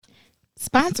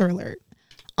Sponsor alert.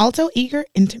 Alto Eager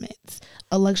Intimates,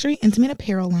 a luxury intimate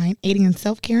apparel line aiding in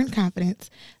self-care and confidence.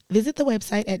 Visit the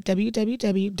website at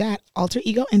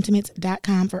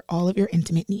www.alteregointimates.com for all of your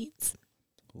intimate needs.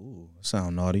 Ooh,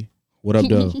 sound naughty. What up,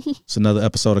 though? It's another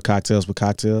episode of Cocktails with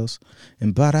Cocktails.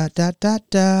 And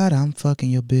I'm fucking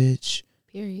your bitch.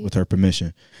 Period. With her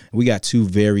permission. We got two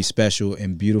very special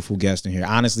and beautiful guests in here.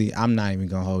 Honestly, I'm not even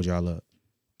going to hold y'all up.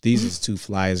 These are the two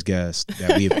flyest guests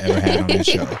that we've ever had on this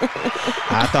show.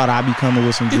 I thought I'd be coming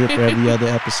with some drip every other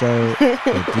episode, but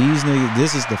these niggas,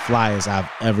 this is the flyest I've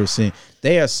ever seen.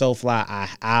 They are so fly.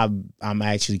 I'm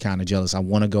actually kind of jealous. I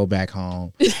want to go back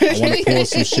home. I want to pull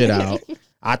some shit out.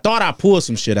 I thought I pulled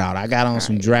some shit out. I got on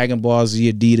some Dragon Ball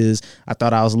Z Adidas. I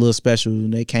thought I was a little special.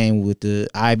 They came with the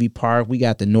Ivy Park. We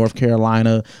got the North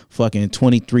Carolina fucking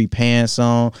 23 pants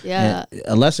on. Yeah. And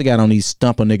Alessa got on these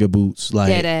stump a nigga boots. Like,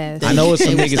 Dead ass. I know it's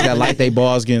some niggas that like they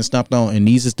balls getting stumped on, and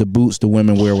these is the boots the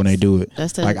women wear when they do it.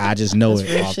 Like, I just know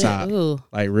it off top. Ooh.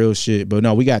 Like, real shit. But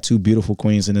no, we got two beautiful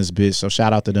queens in this bitch, so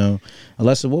shout out to them.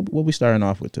 Alessa, what we starting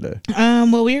off with today?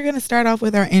 Well, we're going to start off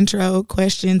with our intro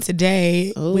question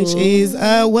today, which is,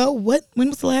 when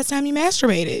was the last time you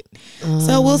masturbated?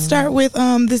 So we'll start with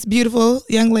this beautiful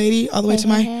young lady all the way to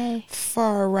my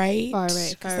far right. Far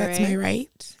right. 'Cause that's my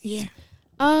right. Yeah.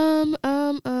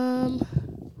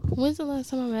 When's the last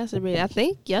time I masturbated? I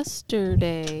think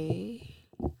yesterday.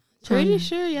 Pretty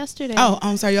sure yesterday. Oh,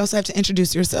 I'm sorry. You also have to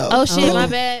introduce yourself. Oh shit, my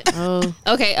bad.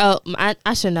 Okay.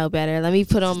 I should know better. Let me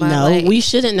put on my. No, we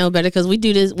shouldn't know better because we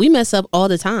do this. We mess up all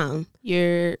the time.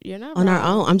 You're not on wrong. our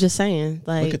own. I'm just saying.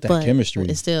 Like, look at that but chemistry.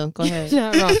 It's still go ahead. You're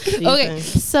not wrong. Okay, think?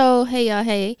 so hey y'all,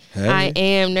 hey. Hey. I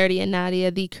am Nerdy and Nadia,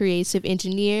 the creative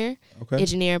engineer. Okay.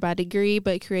 Engineer by degree,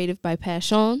 but creative by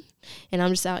passion. And I'm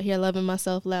just out here loving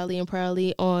myself loudly and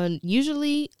proudly on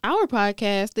usually our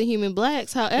podcast, The Human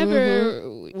Blacks. However,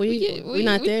 we're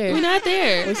not there. We're not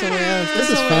there. We're somewhere else. We're This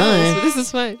is somewhere else. fun. This is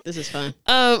fun. This is fun.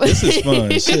 This is fun.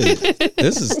 Shit.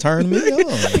 This is turning me on.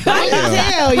 I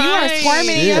can tell. You are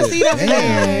squirming in your seat over there.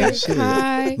 Damn, shit.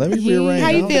 Hi. Let me rearrange. How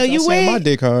you feel? You wet? My wet?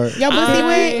 dick hard. Your pussy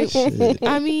wet? Shit.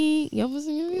 I mean, y'all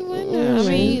wasn't gonna be one. I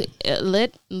mean,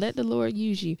 let the Lord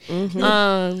use you.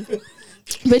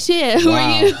 But yeah, who Wow.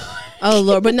 are you? Oh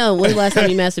Lord, but no. When's the last time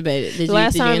you masturbated? The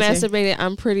last time I masturbated,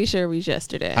 I'm pretty sure was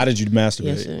yesterday. How did you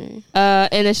masturbate? Yes,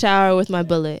 In the shower with my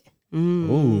bullet.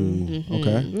 Ooh,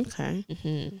 okay. okay.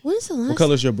 When's the last? What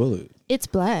color's your bullet? It's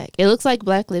black. It looks like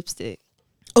black lipstick.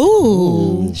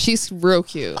 Ooh. She's real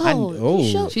cute. She's I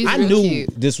real knew cute.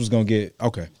 this was gonna get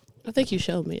okay. I think you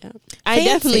showed me that. I Fancy.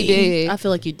 definitely did. I feel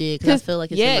like you did because I feel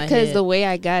like it's in my because head. the way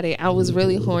I got it, I was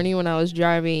really horny when I was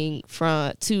driving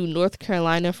to North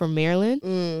Carolina from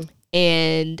Maryland.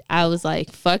 And I was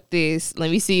like, fuck this.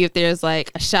 Let me see if there's like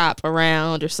a shop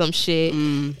around or some shit.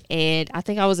 And I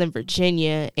think I was in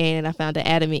Virginia and I found an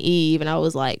Adam and Eve and I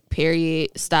was like, period,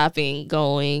 stopping,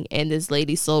 going. And this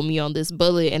lady sold me on this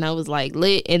bullet and I was like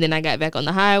lit. And then I got back on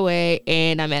the highway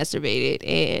and I masturbated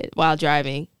and while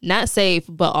driving. Not safe,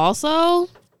 but also,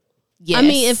 yes. I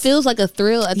mean, it feels like a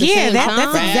thrill at the same time.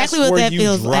 That's exactly what where that you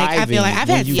feels like. I feel like I've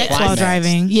driving had when you sex while climax.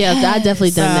 driving. Yeah, I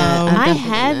definitely done that. So- I've I definitely done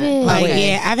haven't. that. Like, Okay.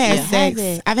 yeah, I've had sex.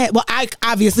 Okay. Well, I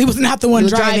obviously was not the one You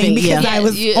were driving driving, because yeah. I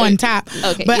was Yeah. on top.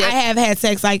 Okay, But yeah. I have had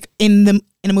sex like in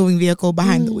a moving vehicle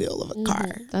behind the wheel of a car.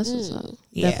 That's what's up.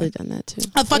 Yeah. Definitely done that too.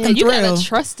 A fucking You thrill. gotta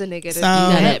trust a nigga to So- do You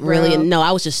Got that, it really? bro. No,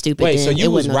 I was just stupid. Wait, then. so It you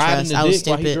was wasn't no riding trust. the I was dick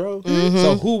while he stupid. drove?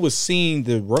 So who was seeing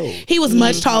the road? He was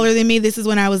much taller than me. This is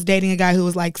when I was dating a guy who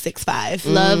was like 6'5".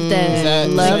 Love that. that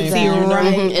Love same that. thing?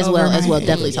 Right As over well, my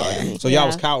definitely head. taller than me. So y'all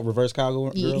Yeah. was reverse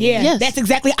cowgirl? Yeah, Yes. that's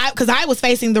exactly because I was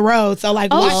facing the road. So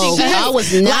like watching, I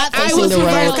was not I facing was the road.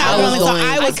 reverse I cowgirling, was so going.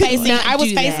 I was could facing. not I was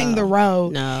do facing that. the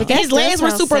road. No. But His legs were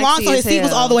sounds super long, sexy so his as seat was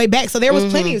hell. all the way back. So there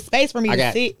was plenty of space for me I to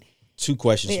got sit. 2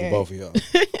 questions for Yeah. both of y'all.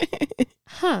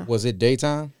 Huh. Was it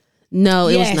daytime? No,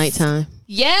 it Yes. was nighttime.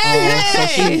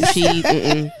 Yes. So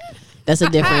she that's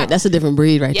a different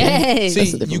breed right there. Yes.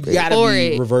 See, you gotta For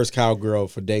be it. reverse cowgirl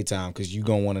for daytime because you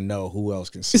gonna want to know who else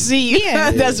can see. See,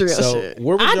 Yeah. that's real so shit.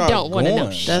 where was I y'all don't wanna know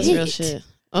going? shit. That's real shit.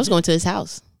 I was going to his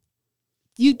house.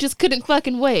 You just couldn't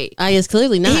fucking wait. I guess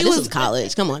clearly not. He This was- was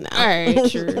college. Come on now. All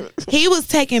right, true. He was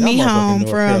taking That me motherfucker home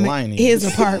North from Carolina. his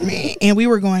apartment, and we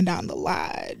were going down the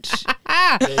lodge.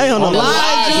 on the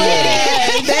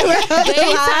live They were on the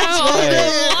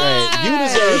Hey, you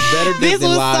deserve better dick This than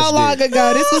was Lodge so long dick.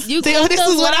 ago. This was You still. got This the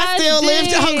is when I still Lodge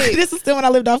lived on. dick. This is still when I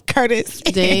lived off Curtis.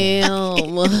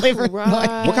 Damn.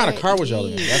 Right. What kind of car was y'all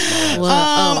in? That's my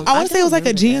Well, I want to say it was like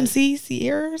a don't remember GMC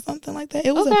Sierra or something like that.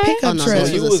 It was a Okay. pickup Oh, no, truck.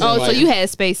 this you was was a Oh, like- so you had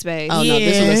space. Oh, no,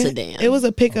 this was a sedan. It was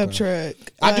a pickup truck.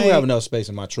 I do Like- have enough space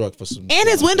in my truck for some. and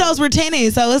his windows were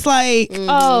tinted, so it's like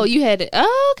Oh, you had it.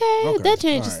 Oh, okay. Okay, That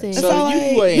changes all right. things. So So, you like-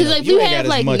 ain't, Because like, if you ain't got have as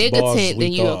like much nigga balls as tint, we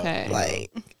then you thought. okay.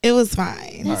 like it was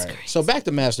fine. All right. So back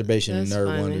to masturbation and That's nerd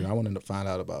funny. wonder. I wanted to find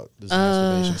out about this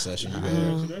masturbation session you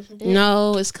had.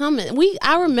 No, it's coming.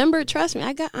 I remember. Trust me,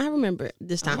 I remember it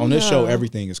this time. On this show,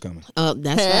 everything is coming.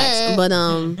 That's facts. But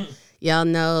y'all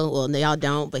know. Well, y'all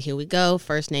don't. But here we go.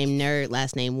 First name nerd,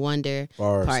 last name wonder.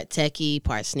 Bars. Part techie,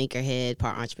 part sneakerhead,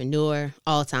 part entrepreneur,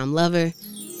 all time lover.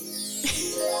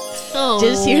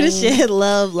 Just here to shed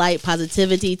love, light,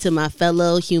 positivity to my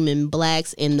fellow human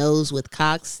blacks and those with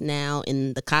cocks now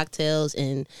in the cocktails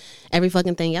and every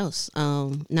fucking thing else.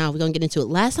 Now we're gonna get into it.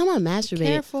 Last time I masturbated.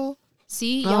 Careful.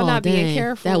 See, y'all not dang. being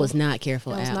careful. That was not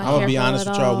careful That was at not all. I'm gonna be careful honest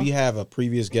at with y'all. all. We have a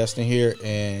previous guest in here,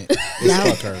 and it's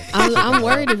fuck her. I'm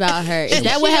worried about her. Is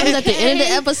that what happens at the end of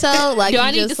the episode? Like, Do you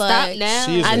I need just to stop like, now?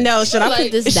 She is I know. Should I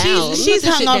put this down? She's Put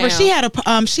this shit hungover. down. She had a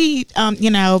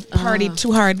partied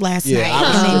too hard last Yeah, night. I was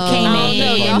and then stripping. came I in. don't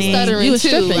know, y'all and then- stuttering You was too.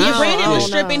 stripping. I Yeah, don't Brandon was know.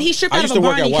 stripping. He stripped I out used of a to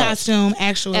work at Barney Watts. costume.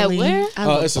 Actually, At where?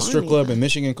 It's a strip club in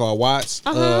Michigan called Watts.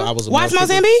 I was a Watts male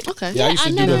stripper. Mozambique. Okay. Yeah, I used to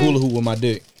I do the never- hula hoop with my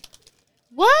dick.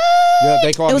 What? Yeah,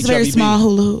 they called It me was a very Chubby small B.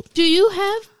 hula hoop. Do you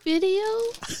have video?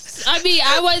 I mean,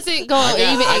 I wasn't going to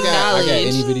even I got any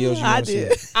acknowledge. videos you want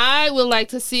to see? I would like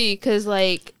to see because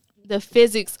like the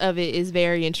physics of it is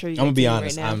very intriguing. I'm gonna be to me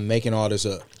honest. Right now. I'm making all this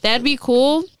up. That'd be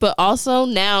cool, but also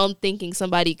now I'm thinking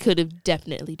somebody could have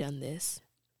definitely done this.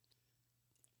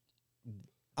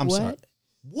 I'm What? sorry.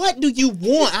 What do you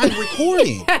want? I'm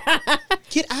recording.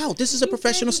 Get out. This is a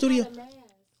professional studio.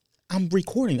 I'm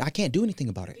recording. I can't do anything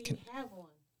about it.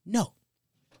 No.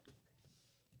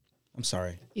 I'm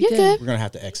sorry. You good? We're gonna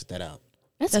have to exit that out.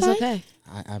 That's That's fine. okay.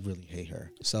 I really hate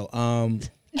her. So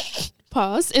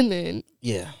Pause and then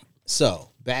yeah. So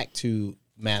back to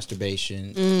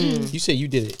masturbation. Mm. You said you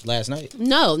did it last night.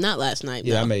 No, not last night.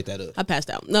 Yeah, no. I made that up. I passed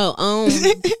out. No,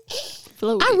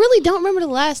 float. I really don't remember the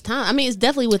last time. I mean, it's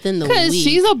definitely within the Because week.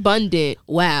 she's abundant.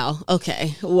 Wow.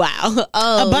 Okay. Wow.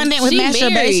 Oh, Abundant with She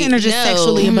masturbation married. or just No,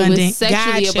 sexually with abundant?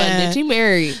 Sexually Gotcha. abundant. She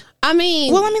married. I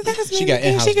mean, Well, I mean, that doesn't She mean got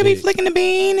anything. in-house She could be dick. flicking the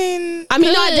bean and I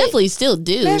mean, no, I Good. definitely still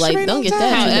do. Like, Masturbate don't all get the that.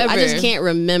 time. I just However, can't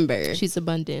remember. She's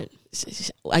abundant.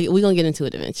 We're gonna get into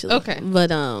it eventually. Okay.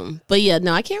 But yeah,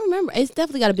 no, I can't remember. It's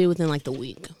definitely got to be within like the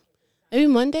week. Maybe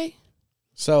Monday.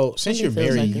 So since Monday you're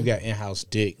feels married, like you it. got in-house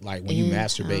dick. Like when you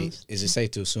masturbate, In-house. is it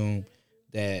safe to assume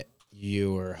that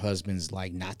your husband's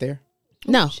like not there?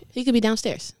 No, he could be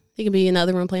downstairs. He could be in the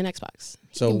other room playing Xbox.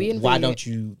 So can be in why bed. don't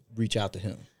you reach out to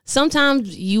him?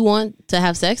 Sometimes you want to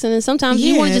have sex, and then sometimes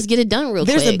you want to Yeah. just get it done real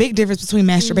there's quick. a big difference between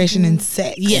masturbation and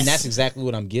sex. Yes. And that's exactly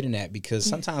what I'm getting at because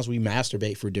sometimes we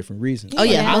masturbate for different reasons. Oh,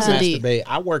 yeah, I most indeed. masturbate.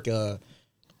 I work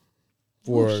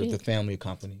for shit. the family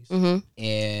companies, Mm-hmm.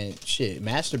 and shit,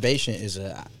 masturbation is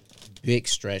a big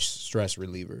stress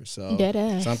reliever. So Dead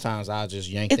ass. sometimes I'll just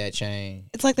yank that chain.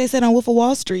 It's like they said on Wolf of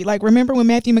Wall Street. Like, remember when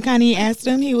Matthew McConaughey asked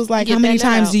him? He was like, Get how many that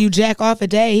times out. do you jack off a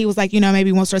day? He was like,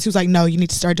 maybe once or twice. He was like, no, you need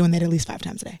to start doing that at least 5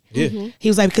 times a day. Yeah, He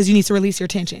was like, because you need to release your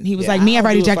tension. He was Yeah, like, me, I I've don't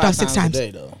already do it jacked 5 off 6 a times.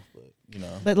 day, though.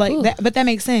 But, But like Ooh. that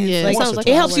makes sense. Yeah, like, sounds like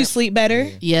it a helps you work. sleep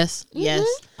better. Yes, yes.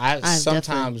 I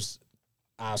sometimes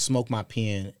I smoke my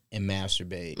pen and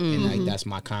masturbate, and like that's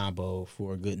my combo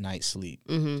for a good night's sleep.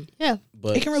 Mm-hmm. Yeah.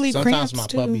 But It can relieve sometimes cramps, my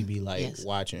too. puppy be like Yes.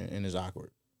 watching, and it's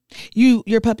awkward.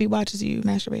 Your puppy watches you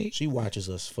masturbate. She watches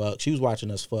us fuck. She was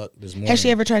watching us fuck this morning. Has she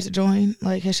ever tried to join?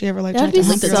 Like, has she ever like That'd tried to be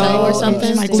hump your so toe or interesting.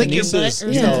 something? Like, lick your Tanisha's, butt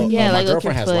or you know, something? Yeah, my like lick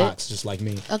girlfriend your has foot. locks just like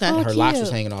me. Okay. And Oh, her locks was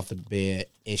cute. hanging off the bed,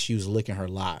 and she was licking her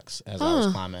locks as I was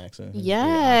Huh. climaxing. It was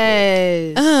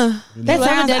Yes. That You have a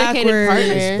sounds dedicated awkward.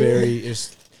 partner. very awkward.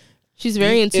 She's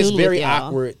very in tune It's very with y'all.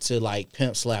 awkward to like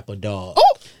pimp slap a dog.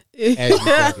 As you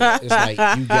fuck it. It's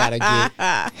like you gotta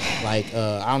get like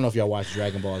I don't know if y'all watch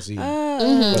Dragon Ball Z, but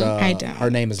I don't. her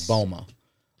name is Boma,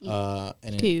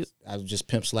 and Cute. I would just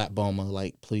pimp slap Boma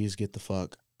like please get the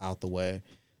fuck out the way.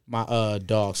 My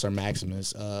dog Sir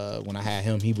Maximus, when I had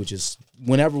him, he would just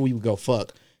whenever we would go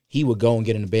fuck, he would go and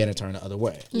get in the bed and turn the other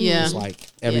way. Yeah. It's like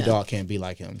every Yeah. dog can't be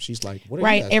like him. She's like, what are you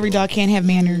Right. guys Every doing? dog can't have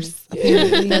manners.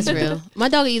 apparently. That's real. My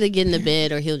dog will either get in the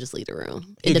bed or he'll just leave the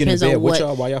room. It He'll get in depends bed on with what.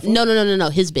 y'all while y'all fuck? No.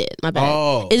 His bed. My bad.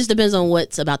 Oh. It just depends on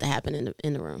what's about to happen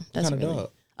in the room. That's What kind of really.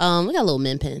 dog? We got a little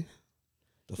min pin.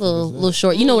 little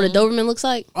short. You know what a Doberman looks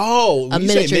like? Oh, A when you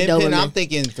say miniature min pin, Doberman. I'm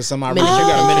thinking for some odd reason you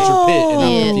got a miniature pit. And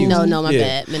I'm Yeah, confused. no, my Yeah.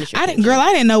 bad. Miniature. I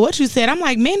didn't know what you said. I'm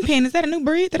like, min pin. Is that a new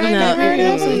breed that I ain't No, never heard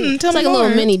of? it's Tell like me a little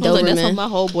more. mini I was like, that's Doberman. on my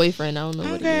whole boyfriend. I don't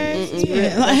know what it is. Okay. Yeah, Yeah,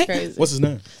 that's like- crazy. What's his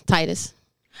name? Titus.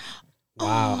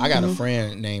 Wow, I got a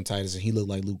friend named Titus, and he looked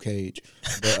like Luke Cage.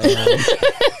 But,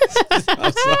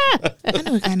 I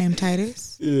know a guy named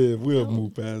Titus. yeah, we'll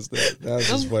move past that. That's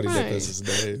just funny Right. that that's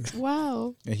his name.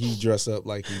 Wow. And he dressed up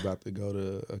like he about to go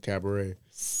to a cabaret.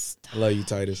 I love you,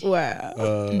 Titus. Wow.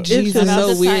 Jesus. It's just Shout out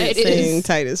so to weird Titus. saying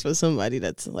Titus for somebody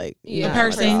that's like Yeah. A not my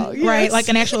person, dog. right? Yes. Like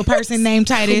an actual person named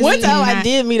Titus. One time I Not-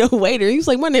 did meet a waiter. He was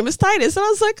like, "My name is Titus," and I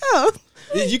was like, "Oh,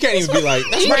 You can't even be like,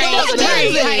 that's my Right, dog's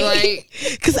right, name. right.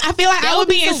 Because I feel like That I would would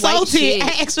be be some white insulted.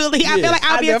 shit. Actually, I Yeah. feel like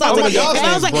I would be I know. insulted. My dog's If I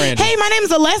was name's like, Brandon. "Hey, my name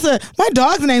is Alessa. My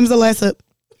dog's name is Alessa."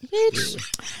 Bitch.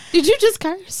 Did you just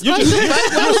curse? You just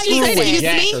Excuse screw with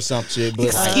Jack me? or some shit. But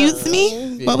Excuse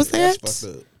me? yeah, What was that's that?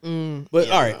 fucked up. But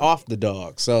all right, off the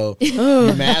dog. So you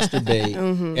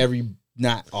masturbate every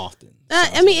not often.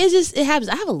 I mean, it happens.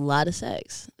 I have a lot of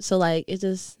sex, so like it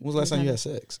just. When was the last time you had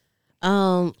sex?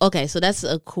 Okay, so that's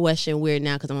a question weird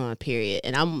now because I'm on my period,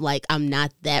 and I'm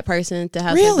not that person to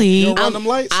have Really? You Sex. don't run them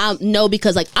lights? No,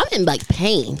 because like I'm in like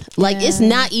pain. Like it's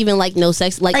not even like no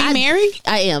sex. Like Are you married?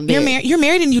 I am. You're married. married. You're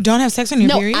married and you don't have sex on your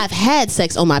No, period. I've had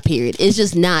sex on my period. It's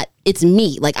just not. It's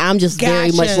me. Like I'm just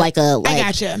very Gotcha. much like a. I Like,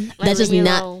 gotcha. That's just leave me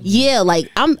not. alone. Yeah, like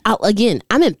I'm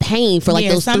in pain for like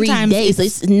Yeah, those 3 sometimes days.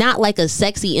 it's- It's not like a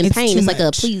sexy in it's pain. too It's like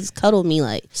much. a please cuddle me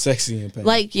like. Sexy and pain.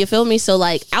 Like you feel me? So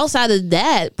like outside of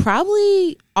that,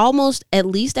 probably almost at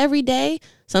least every day.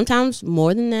 Sometimes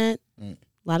more than that. A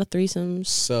lot of threesomes.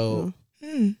 So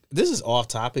this is off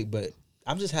topic, but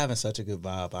I'm just having such a good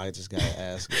vibe. I just gotta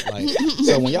ask. Like,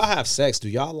 so when y'all have sex, do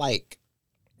y'all like?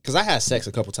 Because I had sex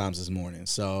a couple times this morning.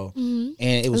 So and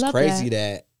it was love crazy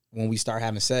that when we start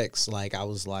having sex, like I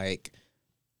was like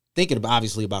thinking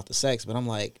obviously about the sex, but I'm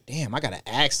like, damn, I gotta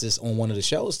ask this on one of the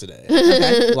shows today.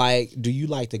 Like, do you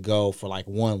like to go for like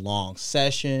one long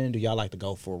session? Do y'all like to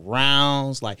go for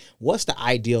rounds? Like, what's the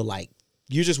ideal? Like,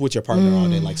 you're just with your partner all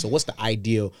day. Like, so what's the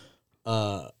ideal?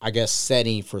 I guess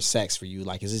setting for sex for you?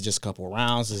 Like, is it just a couple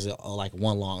rounds? Is it like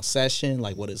one long session?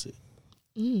 Like, what is it?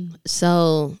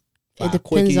 So it 5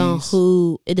 depends on quickies?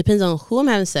 who. It depends on who I'm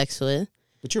having sex with.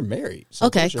 But you're married. So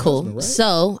Okay, that's your cool. husband, right?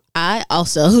 So I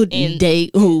also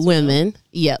date women.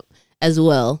 Yep, as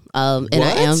well. And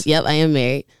I am. What? Yep, I am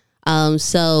married.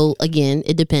 So again,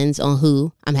 it depends on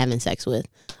who I'm having sex with.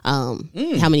 How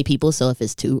many people? So if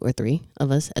it's 2 or 3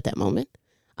 of us at that moment.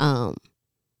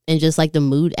 And just like the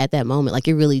mood at that moment, like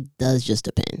it really does just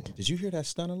depend. Did you hear that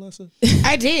stun, Alyssa?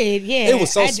 I did, yeah. It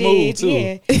was so I smooth, too.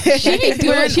 Yeah. She didn't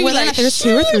do it. She was like, there's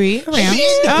 2 or 3 around.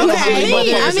 how many Okay.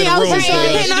 motherfuckers in the room, right. so-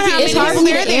 Depending on how It's many hard for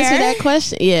me to people are answer there. that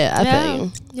question. Yeah, I feel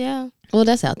you. Yeah. Well,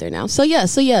 that's out there now. So yeah,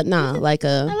 nah, like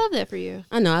I love that for you.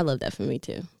 I know I love that for me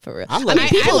too, for real. I love it.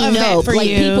 People I love know, that for like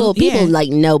you. people Yeah. like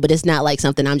know, but it's not like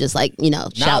something I'm just like Now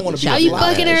I wanna be Are a you fly.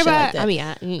 fucking Yeah, shit like everybody?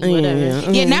 that. I mean, whatever. Yeah.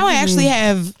 Yeah, now I actually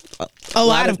have a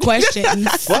lot of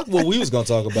questions. Fuck what we was gonna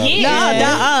talk about.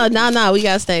 Yeah. No. We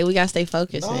gotta stay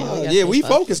focused. Nah, man. gotta yeah, stay we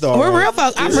focused on. We're real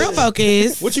I'm real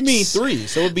focused. What you mean 3?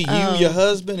 So it'd be you, your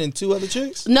husband, and 2 other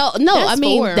chicks? No, That's I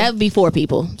mean 4. that'd be 4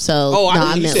 people. So Oh, I no,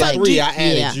 thought you meant said like 3. I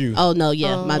added yeah. you. Oh no,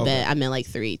 yeah, Oh. my bad. I meant like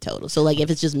 3 total. So like if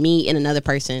it's just me and another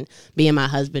person being my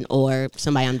husband or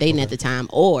somebody I'm dating at the time,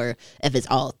 or if it's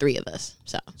all 3 of us.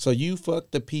 So you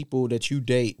fuck the people that you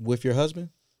date with your husband?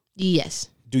 yes.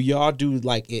 Do y'all do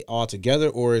like it all together,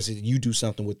 or is it you do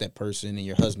something with that person and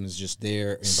your husband's just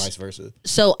there and vice versa?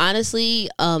 So honestly,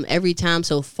 every time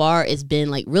so far it's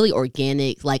been like really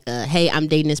organic. Like, hey, I'm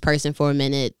dating this person for a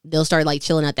minute. They'll start like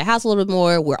chilling at the house a little bit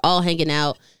more. We're all hanging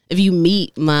out. If you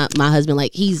meet my husband,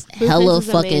 like he's hella is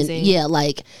fucking amazing. yeah.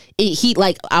 Like he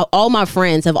like all my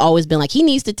friends have always been like he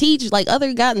needs to teach like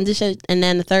other guys and this shit and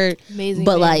then the third. Amazing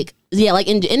but man. like yeah, like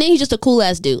and then he's just a cool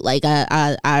ass dude. Like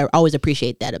I always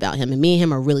appreciate that about him. And me and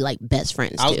him are really like best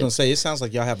friends I was too. gonna say it sounds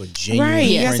like y'all have a genuine Right.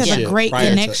 You Yeah. guys have a friendship great prior to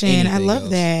connection. I anything love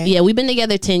else. that. Yeah, we've been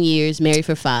together 10 years, married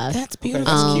for 5. That's Okay,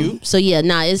 beautiful. that's cute. So yeah,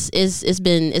 nah, it's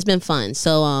been fun.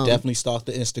 So Definitely stalk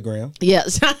the Instagram.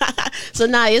 yes. So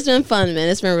nah, it's been fun, man.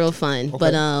 It's been real fun.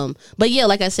 But yeah,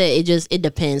 like I said, it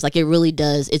depends. Like it really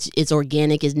does. It's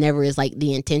organic. It never is like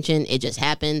the intention. It just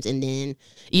happens, and then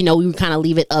we kind of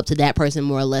leave it up to that person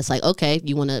more or less. Like, like, okay,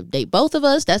 you want to date both of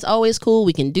us? That's always cool.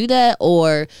 We can do that.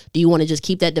 Or do you want to just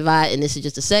keep that divide and this is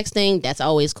just a sex thing? That's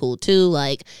always cool too.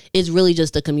 Like, it's really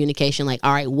just a communication. Like,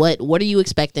 all right, what are you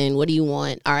expecting? What do you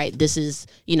want? All right, this is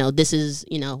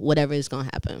whatever is gonna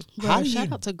happen. How do you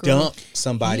dump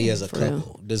somebody as a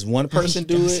couple? Does one person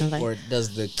do it, or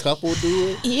does the couple do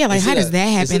it? Yeah, like how does that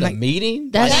happen? Is it like a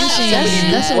meeting? That's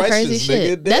some crazy questions,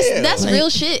 shit. nigga. That's real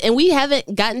shit, and we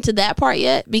haven't gotten to that part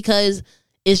yet because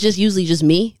it's just usually just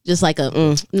me, just like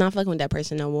I'm not fucking with that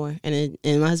person no more, and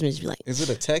my husband just be like, is it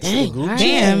a text dang, or a group chat?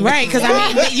 damn, right? Because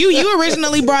I mean, you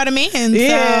originally brought him in,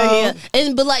 yeah.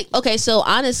 And but like, okay, so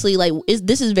honestly, like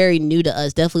this is very new to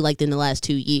us, definitely like in the last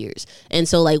 2 years, and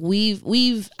so like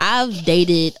I've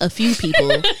dated a few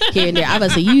people here and there. I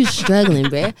was like, you struggling,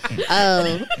 bruh.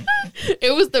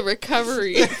 It was the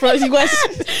recovery from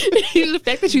the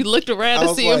fact that you looked around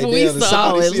to see if we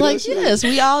saw it. It's like, yes,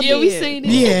 we all did. We seen it.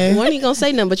 Yeah. Weren't even gonna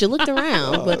say nothing, but you looked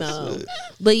around.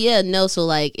 But yeah, no. So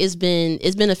like, it's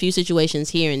been a few situations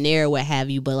here and there, what have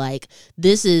you. But like,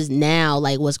 this is now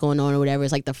like what's going on or whatever.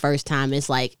 It's like the first time. It's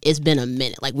like it's been a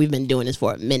minute. Like we've been doing this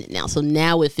for a minute now. So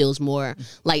now it feels more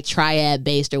like triad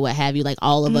based or what have you. Like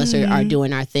all of us are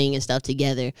doing our thing and stuff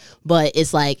together. But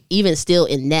it's like even still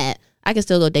in that, I can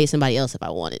still go date somebody else if I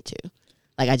wanted to.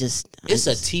 Like it's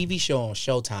a TV show on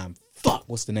Showtime. Fuck,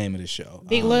 what's the name of the show?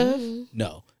 Big Love.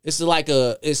 No, it's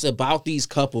about these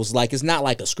couples. Like it's not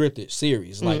like a scripted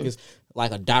series. Like it's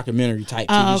like a documentary type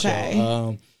TV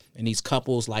show. And these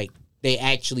couples, like they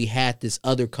actually had this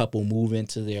other couple move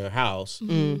into their house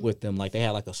with them. Like they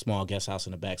had like a small guest house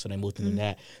in the back, so they moved into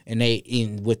that.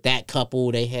 And with that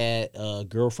couple, they had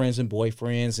girlfriends and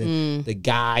boyfriends, and the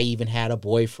guy even had a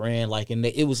boyfriend. Like, and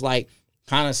it was like.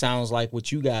 Kind of sounds like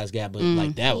what you guys got, but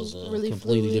like that was a really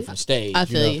completely different stage. I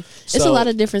feel you. It's a lot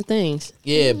of different things.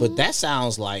 Yeah, but that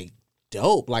sounds like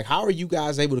dope. Like, how are you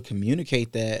guys able to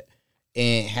communicate that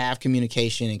and have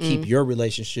communication and keep your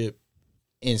relationship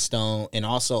in stone and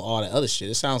also all the other shit?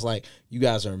 It sounds like you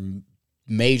guys are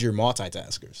major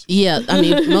multitaskers. Yeah, I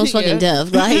mean, most fucking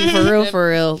deaf. Like, for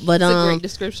real. But That's a great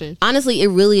description. Honestly, it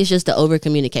really is just the over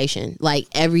communication. Like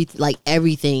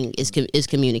everything is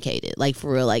communicated. Like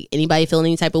for real. Like anybody feeling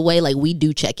any type of way, like we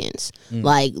do check-ins.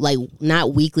 Like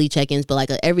not weekly check-ins, but like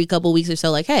every couple weeks or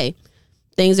so. Like, hey,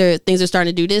 things are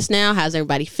starting to do this now. How's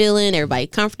everybody feeling? Everybody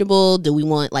comfortable? Do we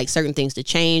want like certain things to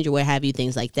change or what have you?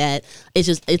 Things like that.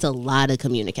 It's a lot of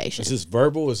communication. Is this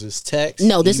verbal? Is this text?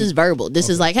 No, this is verbal. This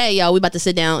is like, hey, y'all, we about to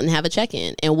sit down and have a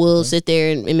check-in, and we'll sit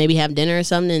there and maybe have dinner or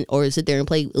something, or sit there and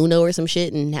play Uno or some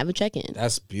shit and have a check-in.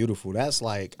 That's beautiful. That's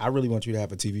like, I really want you to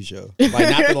have a TV show. Like,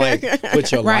 not to like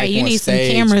put your Right, life you on need stage,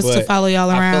 some cameras to but follow y'all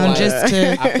I feel around like- just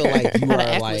to. I feel like you How to are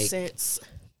act like. with sense.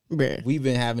 We've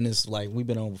been having this, like, we've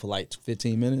been on for like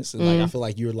 15 minutes, and like I feel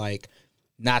like you're like,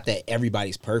 not that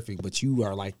everybody's perfect, but you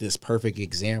are like this perfect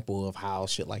example of how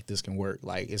shit like this can work.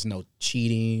 Like, it's no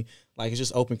cheating. Like, it's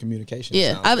just open communication.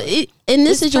 Yeah, in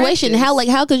this situation,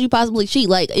 how could you possibly cheat?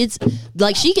 Like, it's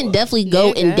like she can definitely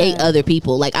go and date other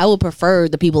people. Like, I would prefer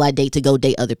the people I date to go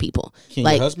date other people. Can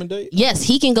like, your husband date? Yes,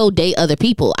 he can go date other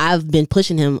people. I've been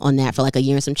pushing him on that for like a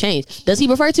year and some change. Does he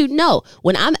prefer to? No.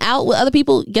 When I'm out with other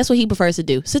people, guess what he prefers to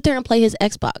do? Sit there and play his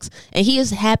Xbox, and he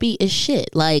is happy as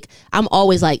shit. Like, I'm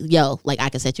always like, yo, like I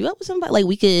can set you up with somebody. Like,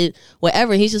 we could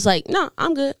whatever. He's just like, no,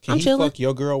 I'm good. Can I'm he chilling. fuck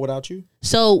your girl without you?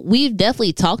 So we've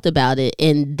definitely talked about it,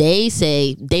 and they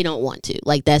say they don't want to.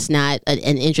 Like, that's not an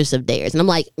interest of theirs. And I'm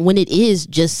like, when it is,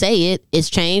 just say it. It's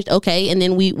changed, okay, and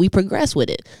then we progress with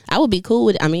it. I would be cool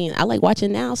with it. I mean, I like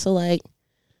watching now, so like,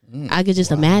 I could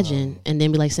just imagine and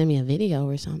then be like, send me a video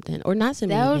or something, or not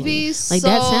send me. That a would video. be like so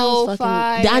that sounds fucking.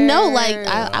 fire. I know, like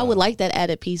I would like that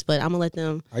added piece, but I'm gonna let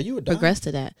them Are you a dom? progress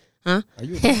to that. Huh? Are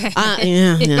you a dom?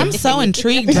 Yeah. I'm so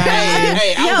intrigued by it.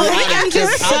 Hey, I'm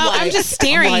just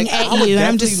staring at you, and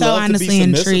I'm just so honestly To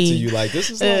intrigued you. Like, this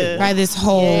is like, by this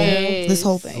whole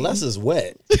thing. unless it's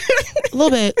wet. A little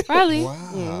bit. Probably.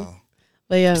 Wow.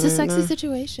 But yeah, It's a man, sexy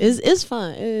situation. It's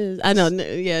fun. It is. I know.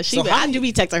 Yeah, So how I do do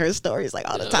be texting her stories like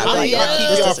all the time. How do Like, y'all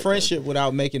keep yeah. your friendship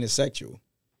without making it sexual?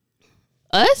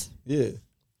 Us? Yeah.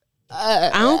 I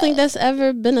don't think that's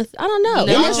ever been a. I don't know.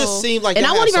 No. Y'all And just seem like and I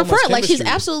y'all won't have even so much front. Like, she's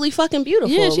chemistry. absolutely fucking beautiful.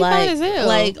 Yeah, she like, fine as hell.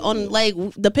 Like on like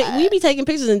we be taking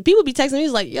pictures and people be texting me.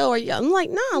 He's like, "Yo, are you?" I'm like,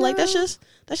 "Nah, like that's just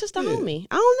the homie."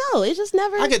 I don't know. It just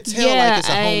never. I could tell Yeah, like it's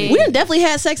a homie. We done definitely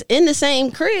had sex in the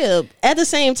same crib at the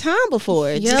same time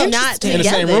before. Just not In the together.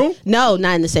 same room? No,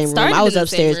 not in the same room. Started I was in the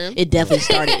same upstairs. room. It definitely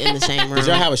started in the same room. Did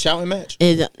y'all have a shouting match?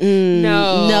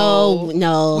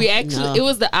 No. We actually, no.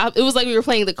 it was like we were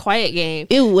playing the quiet game.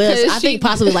 It was. 'Cause I think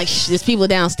possibly like there's people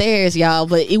downstairs, y'all.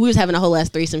 But we was having a whole ass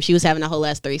threesome. She was having a whole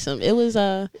ass threesome. It was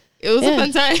It was a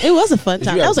fun time. It was a fun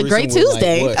time. You That had was a great threesome with, like,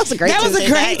 Tuesday. what? That was a great That was a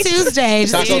Tuesday great night. Tuesday.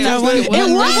 Just, Taco you know, Tuesday? one It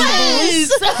random-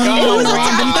 was. one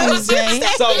random Tuesday.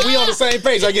 So we on the same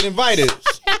page. I get invited.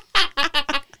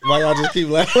 Why y'all just keep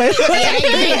laughing? They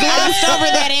glossed over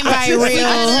that invite real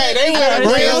They went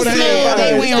real over that smooth.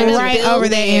 They invite. went right over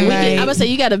that I'm invite. gonna say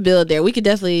you got to build there. We could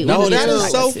definitely. No, we could that do is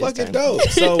Taco so Tuesday. fucking dope.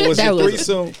 So was That your was-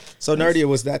 threesome? So Nerdia,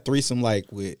 was that threesome like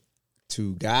with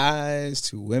 2 guys,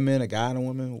 2 women, a guy and a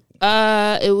woman?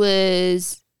 It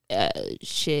was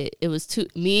it was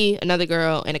me, another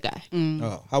girl, and a guy.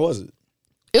 Oh, how was it?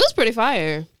 It was pretty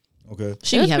fire. Okay.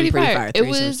 She It be was having pretty pretty fire. fire It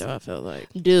threesomes, was- though, I feel like.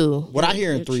 Dude. What I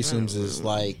hear in threesomes is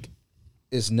like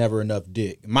it's never enough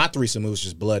dick. My threesome, it was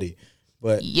just bloody.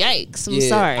 But Yikes. I'm yeah,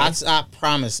 sorry. I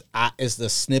promise it's the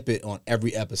snippet on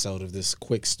every episode of this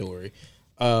quick story.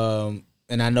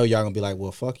 And I know y'all gonna be like,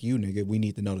 well, fuck you, nigga. We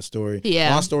need to know the story.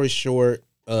 Yeah. Long story short,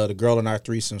 the girl in our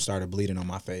threesome started bleeding on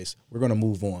my face. We're gonna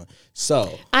move on.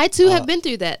 So I too have been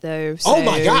through that though. So. oh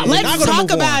my God, we're not Let's gonna talk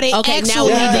move about on. it. Okay, now Actually,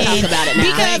 we have to then. talk about it now.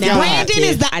 Because Now we have Brandon to.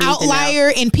 is the I need to know.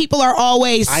 outlier, and people are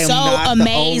always I am so not the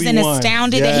amazed and only one.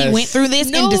 astounded that he Yes. went through this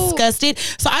No. and disgusted.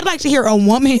 So I'd like to hear a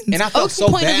woman's And I felt so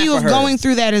point of bad view for of her. going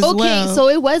through that as Okay, well. so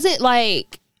it wasn't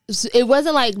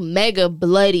like mega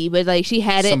bloody, but like she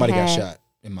had Somebody got had- shot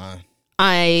in mine.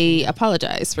 I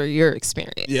apologize for your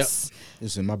experience. Yep.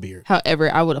 It's in my beard.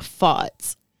 However, I would have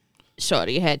fought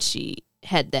Shorty had she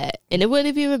had that, and it wouldn't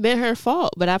have even been her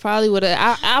fault. But I probably would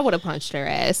have. I would have punched her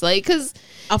ass, like, cause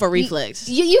Off a reflex.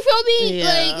 you feel me,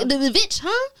 Yeah. like the bitch,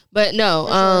 huh? But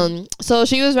no, so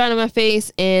she was right on my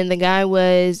face, and the guy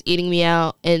was eating me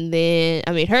out, and then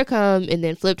I made her come, and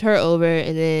then flipped her over,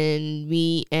 and then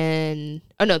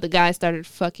the guy started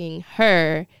fucking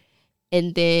her,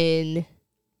 and then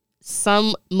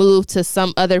some moved to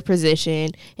some other position,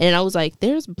 and I was like,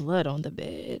 "There's blood on the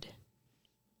bed."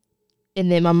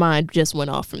 And then my mind just went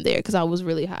off from there because I was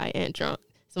really high and drunk.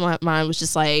 So my mind was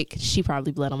just like, she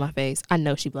probably bled on my face. I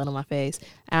know she bled on my face.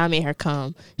 I made her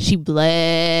come. She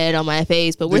bled on my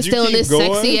face. But we're Did you still in keep this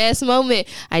going? sexy ass moment.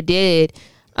 I did.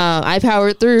 I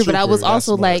powered through, but I was Trooper,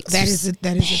 also that's like,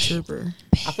 that is a trooper.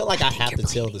 I feel like I have to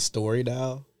tell the story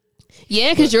now.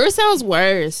 yeah, because yours sounds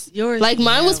worse. Yours- Like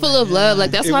mine was full of love.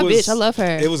 Like that's It my was- bitch. I love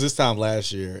her. It was this time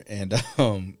last year, and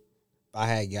I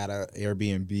had got a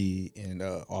Airbnb in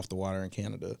off the water in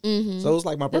Canada. So it was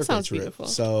like my birthday sounds trip. beautiful.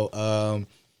 So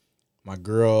my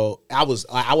girl, I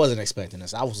wasn't expecting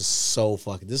this. I was so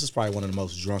fucking. This is probably one of the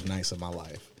most drunk nights of my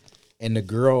life. And the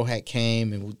girl had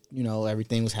came, and you know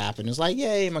everything was happening. It's like,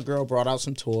 yay! My girl brought out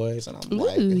some toys, and I'm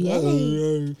like,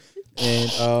 yay.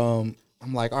 and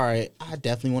I'm like, all right, I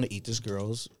definitely want to eat this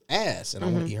girl's ass, and I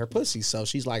want to eat her pussy. So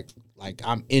she's like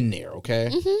I'm in there,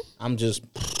 okay? I'm just.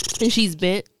 and she's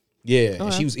bent. Yeah,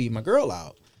 and she was eating my girl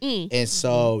out. And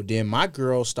so then my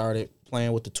girl started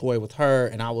playing with the toy with her,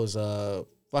 and I was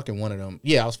fucking one of them.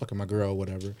 Yeah, I was fucking my girl,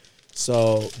 whatever.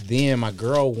 So then my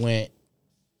girl went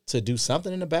to do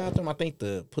something in the bathroom. I think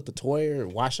to put the toy or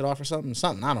wash it off or something.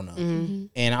 I don't know.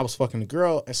 And I was fucking the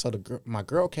girl, and so my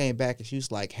girl came back and she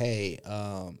was like, "Hey,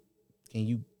 can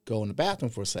you go in the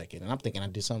bathroom for a second?" And I'm thinking I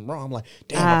did something wrong. I'm like,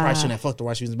 damn, I probably shouldn't have fucked her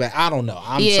while she was in the bath. I don't know.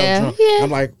 I'm Yeah, so drunk. yeah. I'm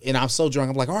like, and I'm so drunk.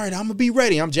 I'm like, all right, I'm gonna be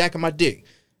ready. I'm jacking my dick.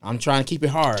 I'm trying to keep it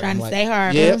hard. Trying I'm to like, stay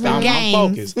hard. Yep, Mhm. I'm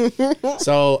Games. focused.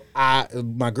 So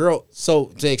my girl. So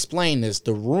to explain this,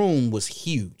 the room was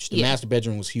huge. The master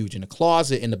bedroom was huge, and the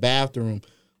closet in the bathroom,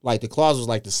 like the closet was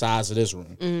like the size of this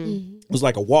room. It was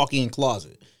like a walk-in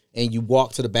closet. And you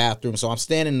walk to the bathroom. So I'm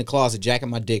standing in the closet, jacking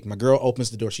my dick. My girl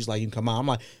opens the door. She's like, "You can come out." I'm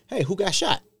like, "Hey, who got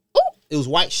shot?" It was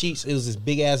white sheets. It was this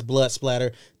big ass blood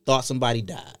splatter. Thought somebody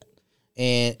died.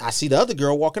 And I see the other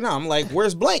girl walking out. I'm like,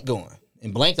 "Where's Blank going?"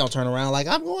 And Blank don't turn around like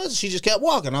I'm going. She just kept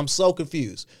walking. I'm so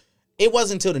confused. It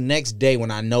wasn't until the next day when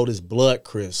I noticed blood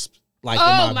crisp like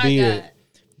in my beard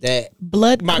that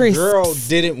Blood my crisps. girl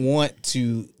didn't want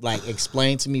to like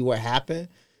explain to me what happened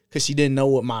because she didn't know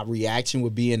what my reaction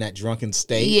would be in that drunken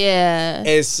state. Yeah.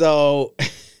 And so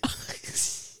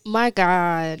My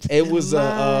God. it was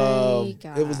My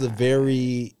it was a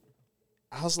very.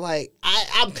 I was like,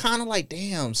 I'm kind of like,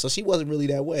 damn. So she wasn't really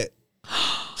that wet.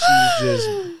 She was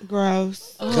just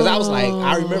Gross. because I was like,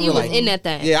 I remember You was like in that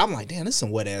thing. Yeah, I'm like, damn, this is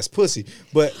some wet ass pussy.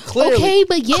 But clearly, Okay,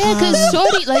 but yeah, because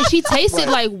Shorty, like, she tasted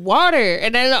like water,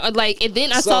 and then and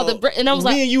then I saw the, and I was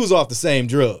me like, and you was off the same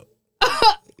drug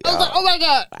oh my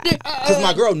God, because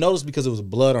my girl noticed because it was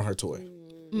blood on her toy.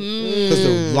 Because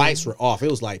the lights were off, it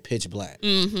was like pitch black,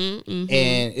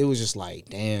 and it was just like,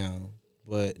 damn.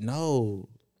 But no,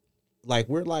 like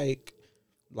we're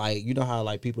Like, you know how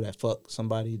like people that fuck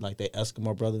somebody, like they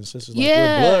Eskimo brothers and sisters, like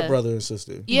Yeah. we're blood brother and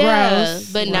sister. Yeah,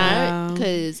 Gross. but not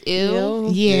because ew.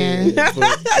 Yeah.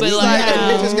 But we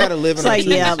like, just gotta live in It's like,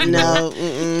 our yeah, tradition. no,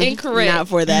 Incorrect. not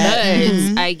for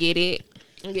that. But I get it.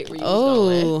 I get where you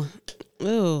was going.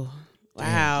 Oh,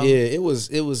 wow. Yeah, it was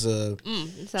a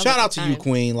It sounds shout like out to you, time.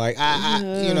 Queen. Like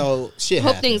I you know, shit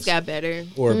Hope happens. things got better.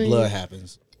 or blood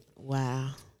happens.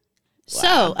 Wow.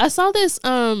 So I saw this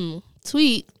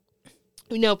tweet.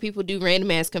 You know, people do random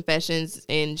ass confessions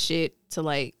and shit to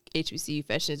like HBCU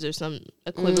confessions or some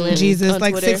equivalent. Jesus, on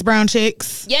like Twitter. 6 brown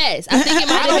chicks. Yes, I think it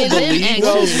might I have don't been them believe actually.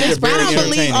 those. They're I very don't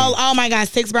believe. entertaining. Oh my God,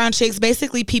 6 brown chicks.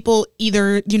 Basically, people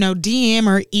either DM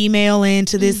or email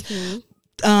into this,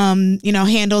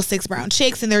 handle 6 brown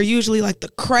chicks, and they're usually like the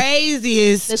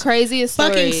craziest, The craziest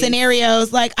fucking stories.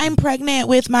 scenarios. Like, I'm pregnant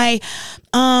with my,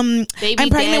 I'm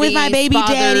pregnant with my baby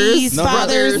fathers. daddy's No, bro,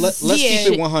 fathers. let's Yeah.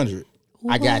 keep it 100.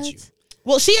 I got you.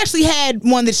 Well, she actually had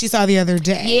one that she saw the other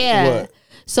day. Yeah. What?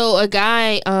 So a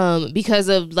guy, because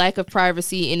of lack of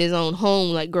privacy in his own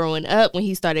home, like growing up, when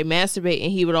he started masturbating,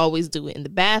 he would always do it in the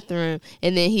bathroom,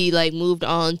 and then he like moved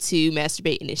on to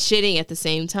masturbating and shitting at the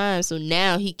same time. So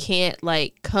now he can't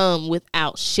like come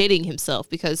without shitting himself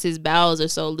because his bowels are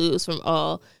so loose from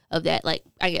all of that, like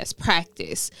I guess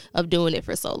practice of doing it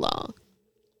for so long.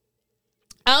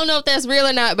 I don't know if that's real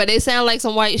or not, but it sounds like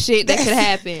some white shit that could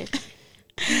happen.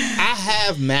 I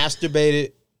have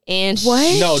masturbated. And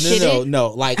No.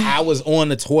 Like I was on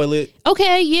the toilet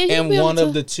Okay, yeah. you and be able one to-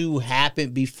 of the two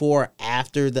happened before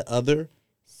after the other.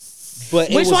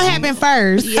 But Which one happened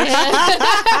first?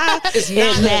 It's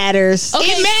not It matters. Okay.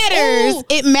 It matters. Ooh.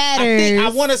 It matters. I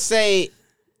want to say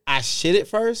I shit it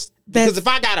first because if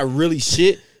I gotta really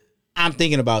shit, I'm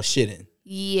thinking about shitting.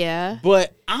 Yeah.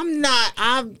 But I'm not.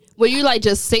 I'm Were you like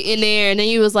just sitting there and then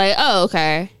you was like, oh,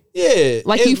 okay. yeah.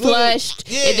 Like it's you literally- flushed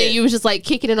and then you was just like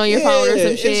kicking it on your Yeah, phone or some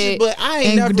it's just- shit. but I ain't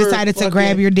and never decided to fucking-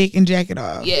 grab your dick and jack it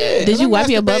off. Yeah. Did you I wipe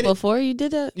your butt masturbated. before you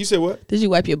did that? You said what? Did you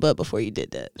wipe your butt before you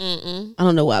did that? Mm-mm. I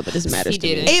don't know why, but this matters He to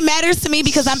me. didn't. It matters to me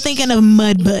because I'm thinking of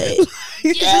mud butt.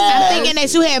 I'm thinking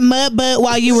that you had mud butt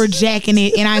while you were jacking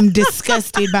it, and I'm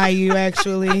disgusted by you.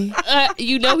 Actually,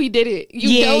 You know he did it.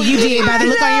 you did. By the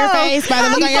look on your face,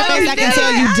 I can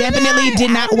tell you definitely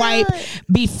did not wipe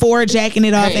before jacking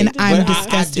it off, Hey, and I'm but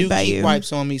disgusted I do by keep you.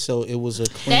 wipes on me, so it was a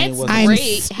clean. That's it wasn't I'm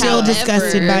great. still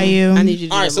disgusted However, by you. I need you to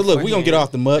do All right, that so look, we gonna get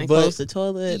off the mud and butt. close the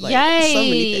toilet. Like, Yikes. so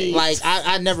many things. Like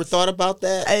I never thought about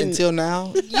that until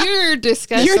now. You're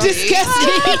disgusting. You're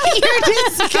disgusting. You're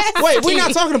disgusting. Wait, we're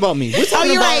not talking about me. We're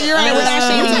talking you're about, right, you're right. We're not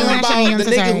shaming you, we're we're talking not shaming you, about I'm the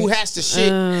so nigga sorry. who has to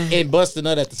shit and bust a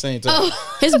nut at the same time.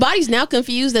 His body's now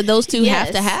confused that those two have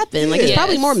Yes. to happen. Like it's Yes.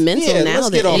 probably more mental Yeah, now let's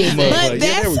than get off the anything. mud. But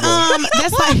Yeah, there we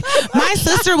that's like my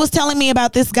sister was telling me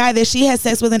about this guy that she has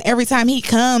sex with, and every time he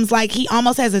comes, like he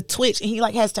almost has a twitch, and he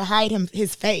like has to hide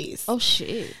his face. Oh,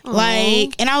 shit.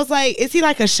 Like, and I was like, is he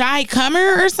like a shy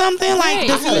comer or something? Like, Right. I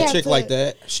does had he a have chick to- like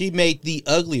that. She made the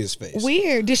ugliest face.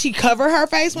 Weird. Did she cover her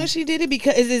face when she did it?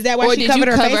 Because is that why Or she did covered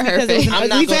you her cover face? her Because it was an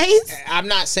face? ugly face. I'm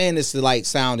not saying this to like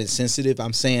sound insensitive.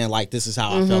 I'm saying like this is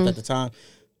how I Mm-hmm. felt at the time.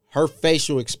 Her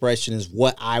facial expression is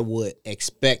what I would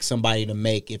expect somebody to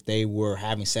make if they were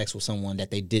having sex with someone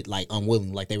that they did like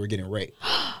unwilling, like they were getting raped.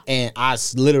 And I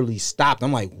literally stopped.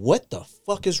 I'm like, what the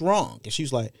fuck is wrong? And she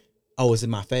was like, oh, is it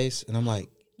my face? And I'm like,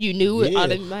 You knew it yeah.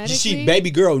 automatically? She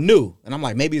baby girl knew. And I'm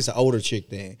like, maybe it's an older chick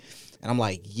thing. And I'm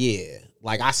like, yeah.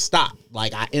 Like I stopped.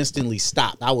 Like I instantly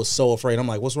stopped. I was so afraid. I'm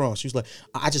like, what's wrong? She was like,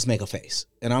 I just make a face.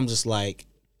 And I'm just like,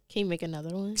 Can you make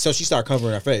another one? so she started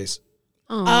covering her face.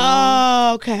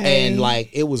 Oh, okay. And like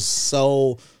it was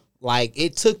so like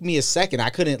it took me a second. I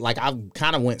couldn't like I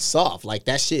kind of went soft. Like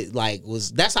that shit like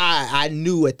was that's how I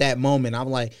knew at that moment. I'm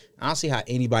like, I don't see how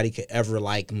anybody could ever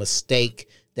like mistake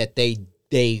that they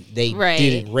Right.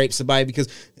 didn't rape somebody, because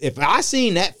if I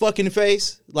seen that fucking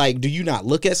face, like, do you not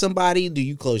look at somebody? Do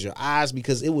you close your eyes?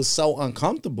 Because it was so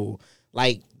uncomfortable.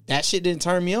 Like that shit didn't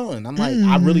turn me on. I'm like,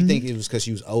 I really think it was because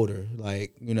she was older.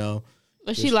 Like, you know.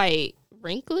 Was she like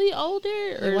wrinkly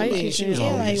older? Or Why like, you she was yeah,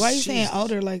 older. like why you She saying was-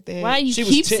 older like that? why you She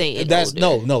keep was 10 saying that's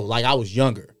older? no, like I was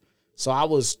younger. So I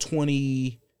was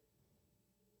 24.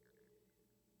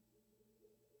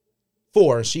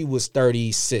 She was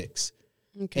 36.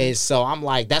 Okay. And so I'm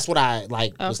like, that's what I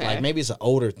like was Okay. like, maybe it's an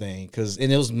older thing. Cause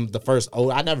and it was the first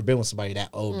old, I'd never been with somebody that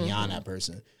old beyond that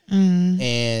person.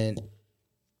 And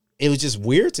it was just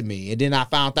weird to me. And then I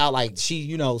found out like she,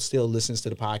 you know, still listens to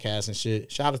the podcast and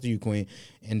shit. Shout out to you, Queen.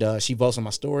 And she votes on my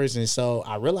stories. And so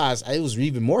I realized it was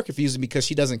even more confusing because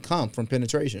she doesn't come from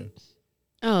penetration.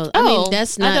 I mean,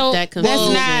 that's not that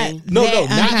confusing. That's not. No, that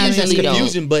not uncommon. just usually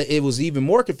confusion, but it was even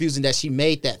more confusing that she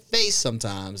made that face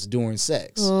sometimes during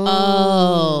sex.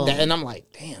 Oh. And I'm like,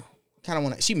 damn. Kind of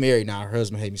want to. She married now. Her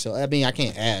husband hate me, so I mean, I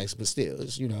can't ask, but still,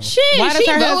 it's, you know. Shit, Why does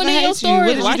she her going husband in your hate you? stories.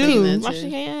 What did Why you do? can't- Why she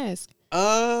can't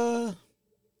ask?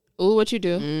 Ooh, what you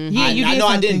do? Yeah, you I did know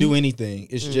I something. didn't do anything.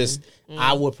 It's just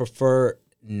I would prefer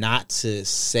not to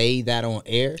say that on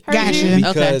air Gotcha.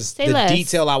 because Say the less.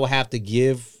 detail I would have to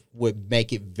give would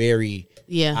make it very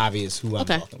Yeah. obvious who I'm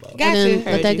Okay. talking about. Gotcha. then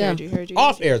let that go. Heard you.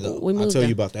 Off air though, We I'll moved tell on.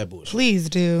 you about that bullshit. Please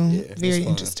do. it's Very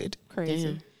fun. interested. Crazy.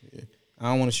 Damn. I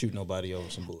don't want to shoot nobody over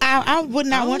some bullshit. I would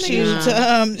not want you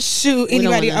wanna- to shoot don't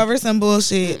anybody wanna- over some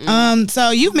bullshit. So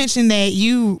you mentioned that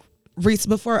you reached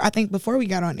before. I think before we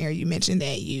got on air, you mentioned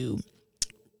that you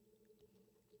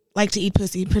like to eat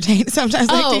pussy. Sometimes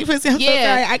like to eat pussy. I'm so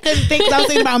yeah. sorry. I couldn't think. 'Cause I was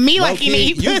thinking about me liking to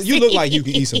Low-key, eat pussy. you look like you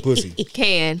can eat some pussy.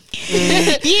 Can.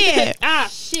 Yeah. Ah,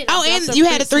 shit. Oh, and you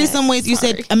had a threesome with, you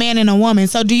said, a man and a woman.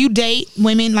 So do you date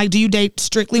women? Like, do you date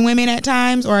strictly women at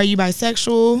times, or are you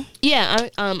bisexual? Yeah,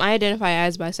 I identify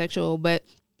as bisexual, but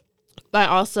I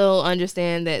also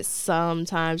understand that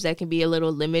sometimes that can be a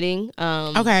little limiting.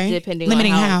 Okay. Depending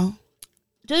Limiting on how?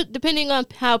 Just depending on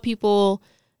how people,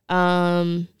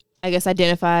 I guess,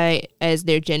 identify as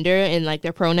their gender and like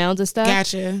their pronouns and stuff.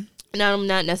 Gotcha. And I'm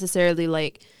not necessarily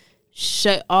like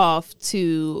shut off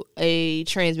to a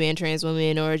trans man, trans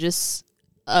woman, or just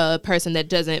a person that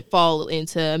doesn't fall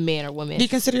into a man or woman. Do you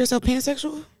consider yourself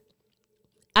pansexual?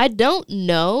 I don't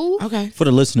know. Okay. For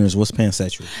the listeners, what's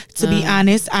pansexual? To be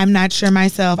honest, I'm not sure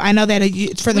myself. I know that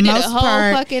for the We did most a whole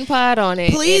part. fucking pod on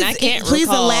it. Please- and I can't please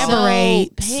recall.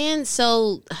 elaborate.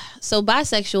 So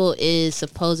bisexual is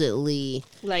supposedly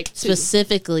Like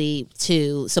specifically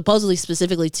to so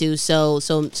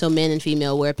men and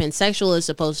female, where pansexual is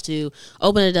supposed to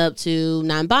open it up to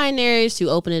non-binaries, to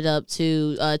open it up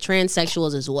to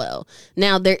transsexuals as well.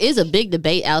 Now there is a big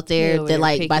debate out there Yeah, that we're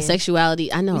like picking. bisexuality,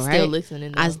 I know, We right? still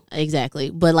listening, though. Exactly,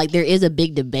 but like there is a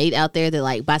big debate out there that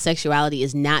like bisexuality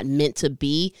is not meant to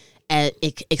be as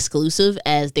exclusive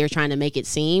as they're trying to make it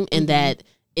seem, and that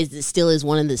it still is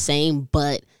one and the same,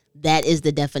 but that is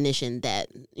the definition that,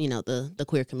 you know, the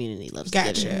queer community loves to give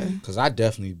it. Gotcha. Because I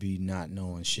definitely be not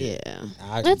knowing shit.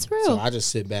 Yeah. That's real. So I just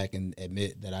sit back and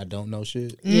admit that I don't know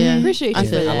shit. Yeah. Appreciate I you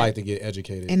feel for I that. like to get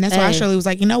educated. And that's why Hey. Shirley was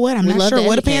like, you know what? I'm We not love sure to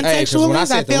what a educate. Hey, 'cause when pansexual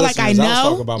is. I said the feel like I listeners, was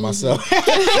talking know. about myself.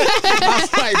 I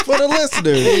was like, for the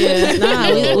listeners. Yeah,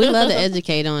 nah, we love to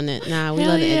educate on it. Nah, we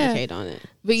Hell love to yeah. educate on it.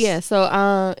 But yeah, so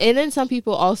and then some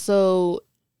people also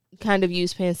kind of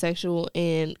use pansexual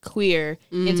and queer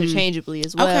interchangeably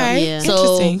as well. Okay. Yeah. So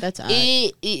Interesting. That's odd.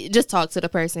 it just talk to the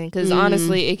person because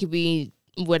honestly, it could be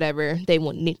whatever they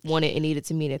wanted and needed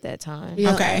to mean at that time.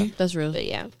 Yeah, Okay. That's real. But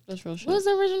yeah, That's real. what was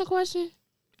the original question?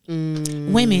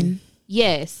 Women.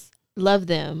 Yes, love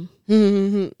them.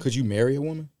 Could you marry a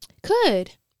woman?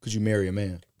 Could Could you marry a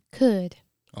man? could.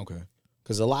 Okay.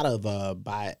 Because a lot of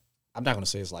I'm not gonna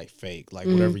say it's like fake, like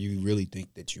whatever you really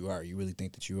think that you are, you really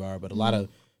think that you are. But a lot of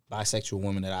bisexual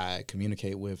women that I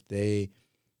communicate with, they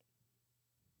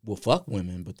will fuck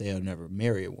women, but they'll never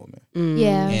marry a woman.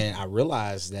 Yeah. And I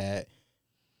realized that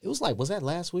it was like, was that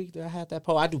last week that I had that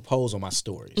poll? I do polls on my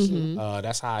stories.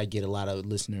 That's how I get a lot of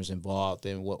listeners involved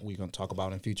in what we're going to talk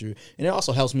about in future. And it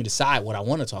also helps me decide what I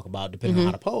want to talk about depending on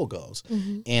how the poll goes.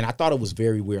 And I thought it was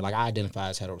very weird. Like, I identify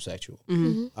as heterosexual.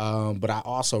 But I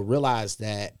also realized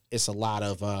that it's a lot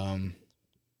of,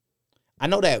 I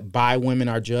know that bi women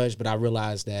are judged, but I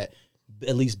realized that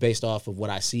at least based off of what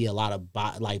I see, a lot of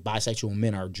bisexual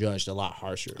men are judged a lot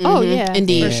harsher. Oh yeah,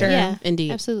 Indeed. For sure. Yeah,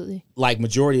 Indeed. absolutely. Like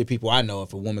majority of people I know,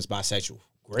 if a woman's bisexual,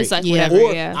 great. It's like Yeah. whatever.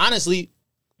 Or Yeah, honestly,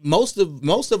 most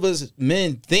of us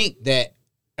men think that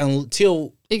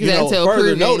until Until further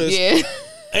proven. notice, Yeah,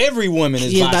 every woman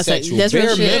is Yeah, bisexual. that's real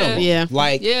Bare shit. minimum. Yeah.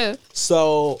 Like yeah.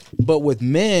 so, but with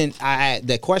men,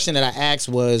 the question that I asked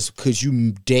was, could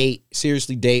you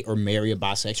seriously date or marry a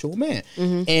bisexual man?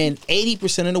 And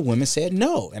 80% of the women said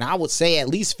no. And I would say at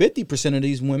least 50% of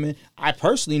these women I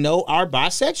personally know are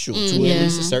bisexual to at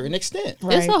least a certain extent.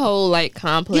 It's a whole like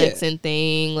complex Yeah. and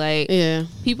thing. Like Yeah.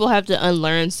 people have to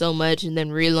unlearn so much and then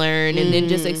relearn and then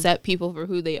just accept people for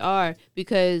who they are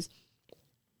because.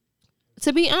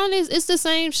 To be honest, it's the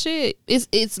same shit.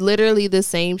 It's literally the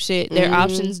same shit. Their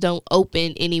options don't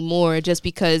open anymore just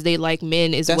because they like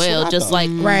men as That's well. what I Just thought. like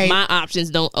Right. my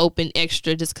options don't open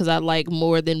extra just because I like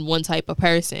more than one type of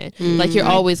person. Like you're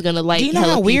always gonna like. Do you know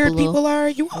hella how weird people people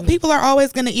are? People are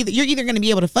always gonna you're either gonna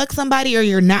be able to fuck somebody or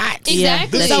you're not.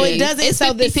 Exactly. So it doesn't. It's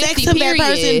so the 50-50, sex of that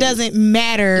person period. doesn't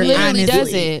matter. Literally honestly.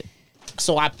 doesn't.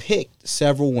 So I picked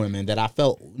several women that I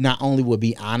felt not only would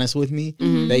be honest with me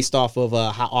based off of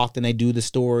how often they do the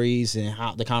stories and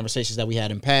how the conversations that we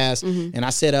had in past. And I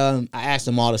said, I asked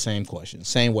them all the same questions,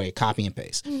 same way, copy and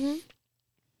paste.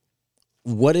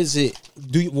 What is it?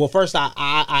 Well, first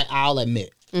I'll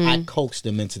admit. I coaxed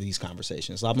them into these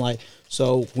conversations. I'm like,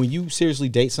 so when you seriously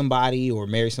date somebody or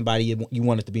marry somebody, you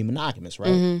want it to be monogamous,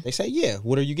 right? They say, yeah.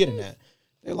 What are you getting at?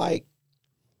 They're like,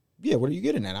 yeah, what are you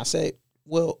getting at? I say,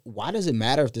 well, why does it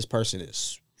matter if this person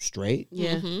is straight?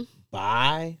 Yeah.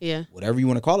 Bi? Yeah. Whatever you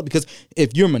want to call it. Because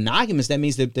if you're monogamous, that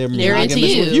means that they're into monogamous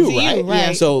you. with you, To right? you,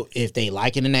 right. So if they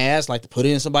like it in the ass, like to put it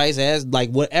in somebody's ass,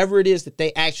 like whatever it is that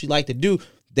they actually like to do,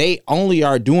 they only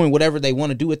are doing whatever they want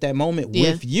to do at that moment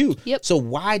with you. Yep. So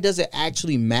why does it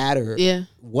actually matter Yeah.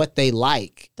 what they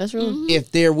like That's real.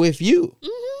 if they're with you?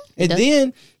 And does.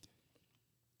 then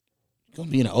gonna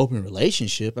be in an open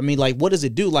relationship. I mean, like, what does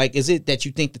it do? Like, is it that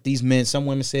you think that these men, some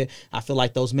women said, I feel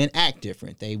like those men act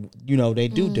different. They, they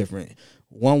do different.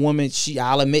 One woman,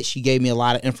 I'll admit, she gave me a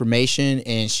lot of information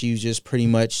and she just pretty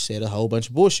much said a whole bunch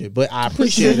of bullshit. But I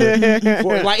appreciate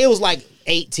her. Like, it was like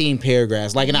 18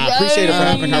 paragraphs. Like, and I appreciate her for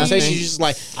having a conversation. She's just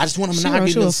like, I just want a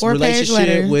monogamous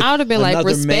relationship with I would have been like, another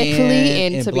respectfully,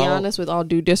 man and to be blah. honest, with all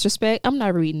due disrespect, I'm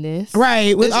not reading this.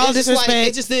 Right. With all It's just like, disrespect.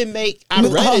 it just didn't make. I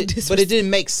With all read it, but disrespect. it didn't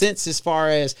make sense as far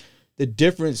as the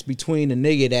difference between a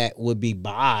nigga that would be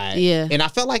bi. Yeah. And I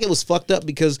felt like it was fucked up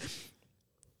because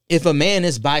if a man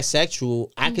is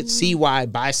bisexual, I could see why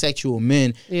bisexual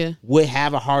men Yeah. would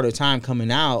have a harder time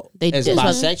coming out They as do.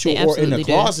 bisexual They or in the absolutely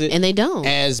do. closet And they don't.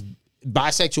 as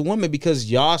bisexual women because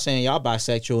y'all saying y'all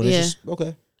bisexual and Yeah. it's just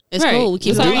okay. It's Right. cool. We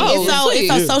keep It's it like, real. oh, it's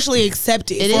so sweet. socially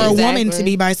accepted It for is. a woman to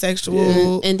Exactly. be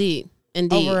bisexual Indeed.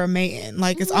 over a man.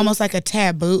 Like, it's almost like a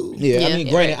taboo. Yeah, Yeah. I mean,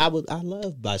 granted, I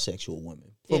love bisexual women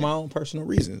for my own personal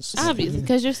reasons. Obviously,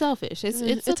 because you're selfish. It's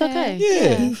okay.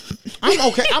 Yeah, I'm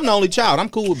okay. I'm the only child. I'm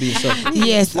cool with being selfish.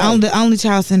 Yes, the only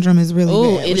child syndrome is really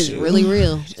Oh, bad. it with is you. really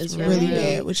real. It's really real.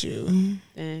 bad with you,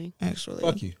 Dang. actually.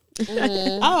 Fuck you.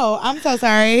 Oh, I'm so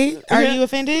sorry. Are you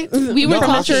offended? We were No, I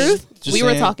talking was truth. just We were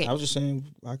saying- talking. I was just saying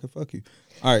I could fuck you.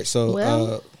 All right, so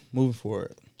Well. moving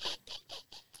forward.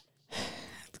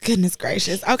 Goodness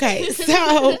gracious. Okay,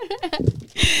 so You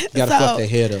gotta So- fuck their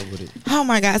head up with it. oh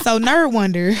my god. So Nerd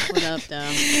Wonder. What up,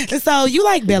 though? So you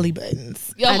like belly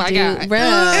buttons? Oh my god. And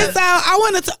Bruh. so I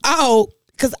wanted to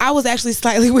because I was actually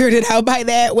slightly weirded out by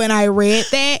that when I read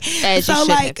that. As you So should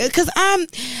like, have. because I'm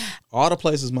All the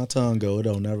places my tongue go, it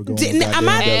don't never go.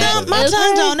 my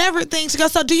tongue don't ever think to go.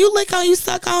 So do you lick on, you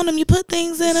suck on them, you put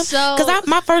things in them? So- Because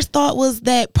my first thought was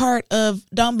that part of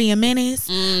Don't Be a Menace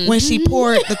when she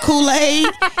poured the Kool-Aid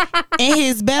in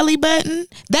his belly button.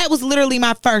 That was literally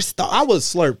my first thought. I would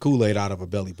slurp Kool-Aid out of a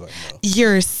belly button though.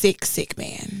 You're a sick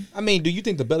man. I mean, do you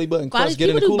think the belly button Body, crust get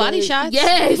in people the do Kool-Aid? body shots.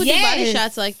 Yes. People do body Yes.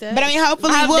 shots like that. But I mean,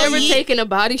 hopefully, I've we'll never eat taken a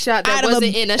body shot that out of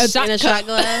wasn't in a shot in a cup. shot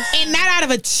glass. and not out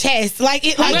of a chest. Like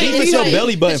it, like How deep Right. is your Like,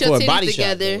 belly button put your for a titties body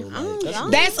together. shot?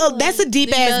 Though? Like, that's a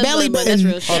deep ass belly button. That's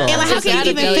real shit. Hold on. And like, how Just can out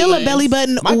you of even belly fill a button. belly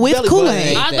button My with belly Kool button Aid?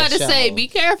 ain't I was about to that say, shallow. be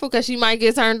careful because she might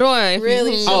get turned on.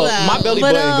 Really? Mhm. Oh, Wow. my belly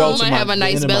But, button goes to might my have a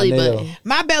nice end of my belly nail. button.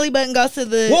 My belly button goes to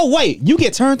the. Whoa, wait! You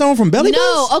get turned on from belly No,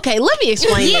 buttons? okay, let me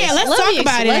explain Yeah, this. let's Let talk me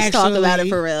about it, Let's talk about it actually.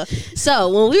 for real. So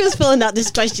when we was filling out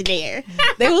this questionnaire,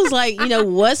 there was like,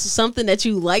 what's something that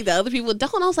you like that other people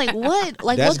don't? I was like, what?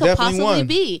 Like, That's what could definitely possibly one.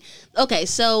 be? Okay,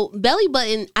 so belly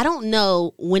button, I don't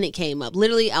know when it came up.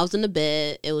 Literally, I was in the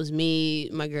bed. It was me,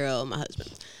 my girl, my husband.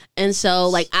 And so,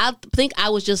 like, I think I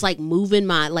was just like moving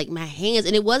my hands,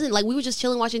 and it wasn't like we were just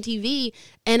chilling watching TV,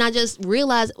 and I just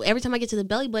realized every time I get to the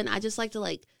belly button, I just like to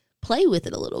like play with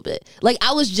it a little bit. Like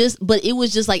I was just, but it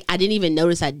was just like I didn't even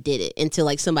notice I did it until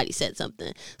like somebody said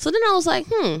something. So then I was like,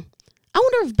 I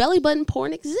wonder if belly button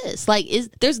porn exists. Like,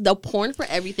 there's the porn for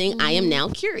everything? I am now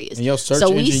curious. In your search so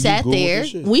we engine, you sat Googled there. this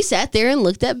shit? We sat there and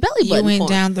looked at belly You button went porn.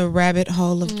 down the rabbit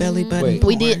hole of belly button. Wait.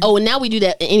 We did. Oh, and now we do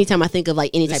that anytime I think of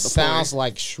like any This type of porn. sounds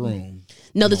like shroom.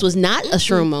 No, this was not a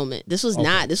shroom moment. This was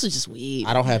not. This was just weed.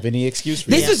 I don't have any excuse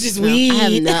for This that. was just No,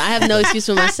 weed. I have no excuse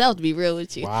for myself, to be real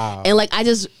with you. Wow. And like I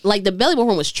just like the belly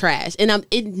button was trash, and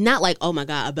it's not like, oh my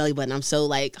god, a belly button. I'm so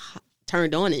like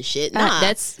turned on and shit. Nah,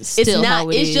 That's still how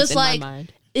it It's is just in like my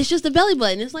mind. it's just the belly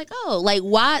button. It's like, oh, like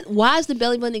why does the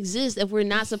belly button exist if we're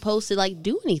not supposed to like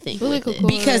do anything with it?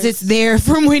 Because it's there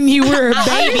from when you were a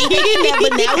baby. Yeah, but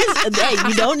now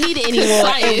you don't need it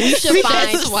anymore.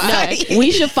 And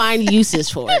we should find uses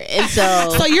for it. And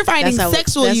so you're finding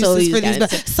sexual uses for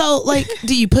these. So, like,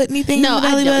 do you put anything in the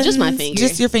belly button? Just my finger.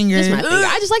 Just your finger. Just my finger.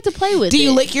 I just like to play with it. Do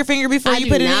you lick your finger before you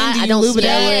put it in? Do you lube it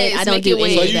up? I don't do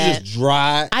any So of you that. just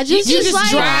dry. I just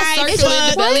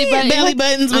dry belly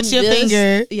buttons with your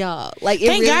finger. Y'all, like,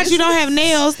 thank God you don't have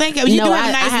nails. Thank God you do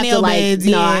have nice nail beds.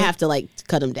 No, I have to like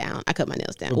cut them down. I cut my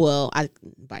nails down. Well, I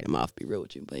bite them off. Be real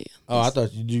with you, but yeah. Oh, I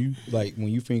thought you do. Like when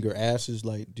you finger asses,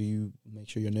 like do you make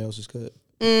sure your nails is cut?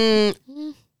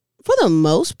 For the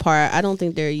most part, I don't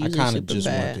think they're usually I kind super of just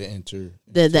bad. want to enter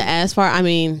The ass part. I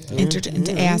mean, Enter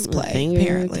into ass play. finger,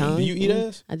 Apparently, tongue. Do you eat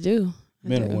ass? I do.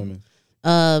 Men or women?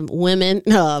 Women.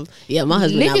 Yeah, my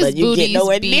husband not Niggas' letting you get booties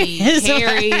nowhere be near.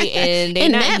 hairy and they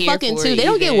And not that here fucking for too. it They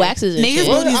don't get either. waxes and niggas' shit.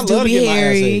 booties I do love to be get my ass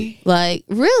hairy. ate. Like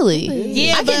really?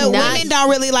 Yeah, I but cannot- women don't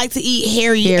really like to eat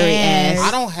hairy Hairy ass.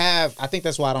 ass. I think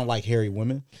that's why I don't like hairy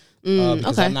women. Because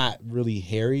okay. I'm not really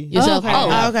hairy. Yourself? Okay.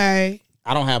 Oh, Okay.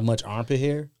 I don't have much armpit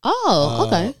hair. oh,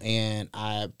 okay. And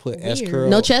I put S curl.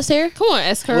 No chest hair. Come on,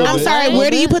 S curl. Well, I'm sorry. What?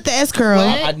 Where do you put the S curl?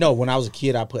 I know when I was a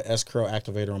kid, I put S curl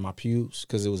activator on my pubes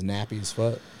because it was nappy as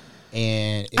fuck.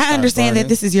 And it I started understand burning. that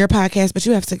this is your podcast, but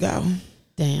you have to go.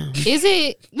 Damn. Is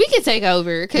it? We can take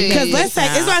over Because let's say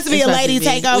it's about to be It's a about lady to be.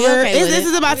 We takeover. okay with This it.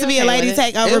 is about to be a lady It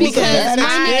takeover was a because bad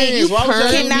experience. Why would y'all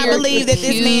I do cannot your believe that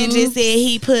this man just said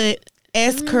he put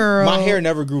S curl. My hair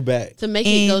never grew back. To make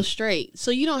it go straight,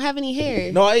 so you don't have any hair.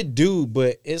 No, I do,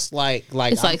 but it's like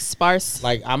it's like sparse.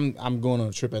 like I'm going on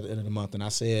a trip at the end of the month, and I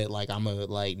said like I'm gonna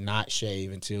like not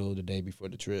shave until the day before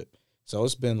the trip. So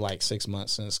it's been like 6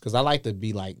 months since, because I like to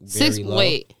be like very low.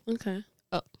 Wait. Okay.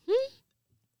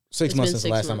 6 It's months been since the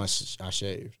 6 last months. time I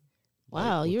shaved.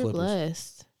 Wow, Like, with you're clippers.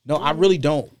 blessed. No, I really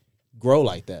don't grow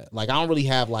like that. Like I don't really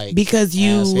have like because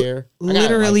you ass hair. I got,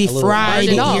 literally like, a little fried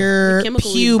Burn it off. your The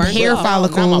chemicals pube burn it hair off. Not my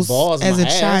follicles balls, as my a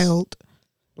ass. child.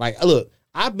 Like look,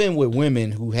 I've been with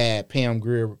women who had Pam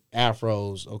Grier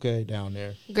afros, okay, down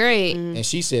there, Great. and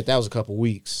she said that was a couple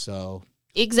weeks. So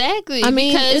Exactly. I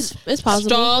mean, because it's possible.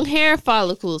 strong hair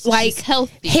follicles, Like, she's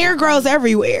healthy. Hair grows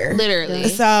everywhere. literally.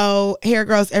 So hair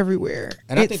grows everywhere.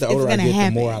 and I think the older I gonna get,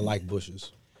 happen. the more I like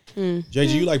bushes.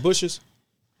 JG, you like bushes?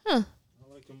 I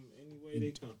like them any way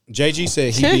they come. JG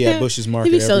said he be at Bush's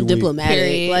Market He be so every week. diplomatic.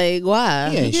 Period. Like why?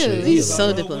 He ain't shit. He's He so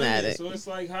like- diplomatic. So it's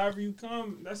like however you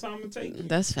come, that's how I'm gonna take you.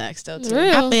 That's facts though too.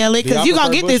 Real. I feel it Do y'all because you gonna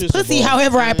prefer get this bushes or pussy balls?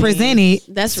 however I present it.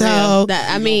 That's So, real.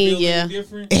 That I You mean, don't feel yeah. any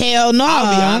different? Hell no.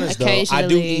 I'll be honest though, I do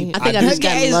Occasionally. eat. I think I I've do- just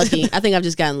gotten lucky. I think I've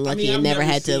just gotten lucky I've and never never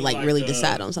had to seen, like like, really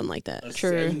decide on something like that.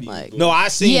 True. 70, Like- No, I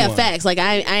seen Yeah, one. facts. Like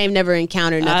I ain't never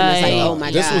encountered nothing that's like, oh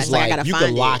my this gosh, was like, like I gotta you find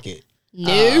could lock it.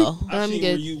 No, Oh. I've I'm seen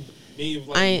where good. you may have,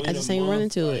 like, I went just a ain't run month,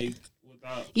 into it. like,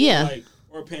 without, Yeah. like,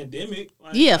 or a pandemic.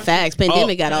 Like, Yeah, I facts. think-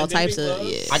 Pandemic Oh, got all pandemic types of.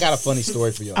 gloves. Yeah. I got a funny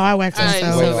story for y'all. Oh, I wax All right,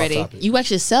 myself. Way so off ready. topic. You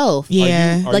wax yourself.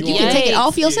 Yeah. Are Like you can take it Yikes.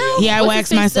 off yourself. Yeah, I What's wax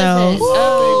his face does myself. that?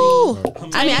 Oh.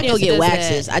 I mean, I go get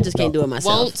waxes. I just can't do it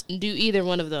myself. Won't do either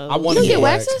one of those. I want You to get get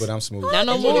waxed, waxes? but I'm smooth. Not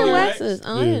no You wanna more. get Waxes.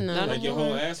 Oh, I didn't know. Not Like your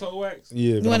whole asshole wax.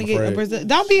 Yeah, You but want I'm to get a afraid. Brazil?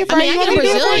 Don't be afraid. I mean, You I want get me to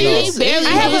do it for Brazilian. you? Barely I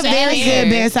have a use very hair. good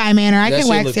bedside manner. I That can shit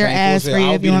wax look your painful ass as for hell. you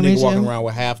I'll if be you the want me nigga walking to. around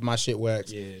with half my shit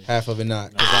waxed, Yeah. half of it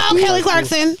not. Oh, Kelly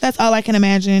Clarkson. That's all I can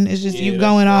imagine. It's just you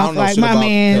going I off don't know like shit my about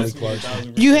man. Kelly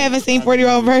Clarkson. You haven't seen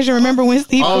 40-Year-Old Version. Remember when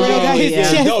Steve Oh, Carell yeah, got his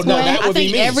yeah. chest No, that waxed? I would be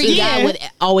think me. every Yeah. guy would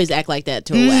always act like that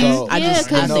to a wax. So- I Yeah,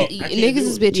 just, I because know. niggas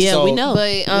is bitches. Yeah, So- we know. But,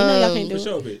 we know y'all can't For do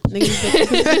sure, it. bitch.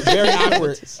 Niggas Very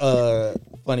awkward,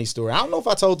 funny story. I don't know if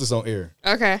I told this on air.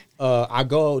 Okay.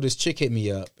 This chick hit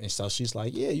me up, and so she's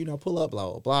like, yeah, pull up, blah,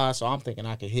 blah, blah. So I'm thinking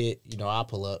I could hit, I'll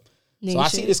pull up. So I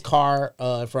see this car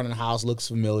in front of the house, looks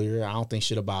familiar. I don't think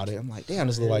shit about it. I'm like, damn,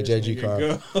 this look like JG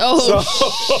car. Oh,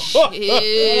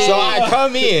 shit. So I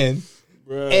come in,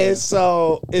 Bruh. and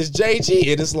so it's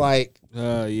JG, and it's like,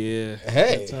 Yeah.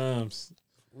 hey, Times.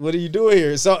 what are you doing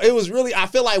here? So it was really, I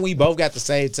feel like we both got the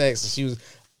same text. And she was,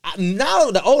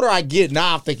 now the older I get,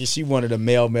 now I'm thinking she wanted a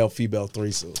male, female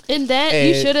threesome. And that And-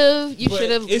 you should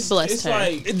have It's blessed her.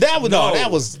 like That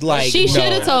was like, She no.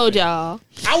 should have told y'all.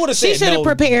 I would have said She should have no,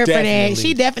 prepared for that. definitely.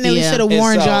 She definitely Yeah. should have And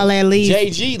warned so y'all at least.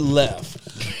 JG left.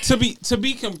 to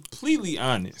be completely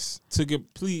honest.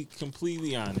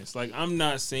 Completely honest. Like I'm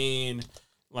not saying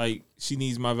like she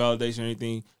needs my validation or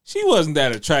anything. she wasn't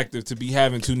that attractive to be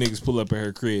having two niggas pull up at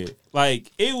her crib.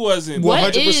 Like it wasn't.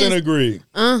 What 100% agree.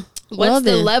 What's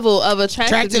the level of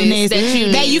attractiveness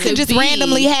that you can just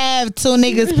randomly have two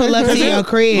niggas pull up to your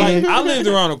crib? Like I lived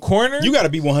around a corner. You got to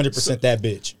be 100% that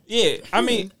bitch. Yeah, I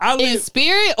mean, I in lived.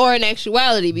 spirit or in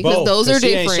actuality? Because Both, those 'cause are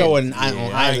she ain't different. showing I on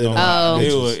ain't either. gonna lie.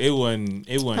 Oh. It wasn't.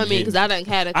 I mean, hitting. because I done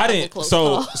had a I couple didn't. close So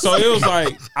calls. so it was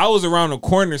like I was around the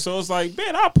corner. So it's like,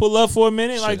 man, I'll pull up for a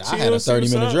minute. Shit, Like I chill, had a see what's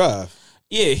 30-minute up. drive.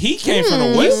 Yeah, he came from the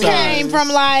You west side. came from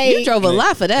like You drove a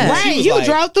lot for that. right. was You like-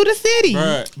 drove through the city.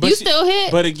 Bruh, but You she- still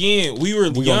hit? But again, we were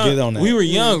gonna young. get on that. We were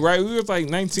young, right? We was like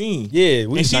 19. Yeah,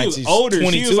 we and she was older.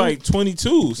 22. She was like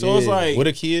 22. So it's like, with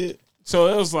a kid. so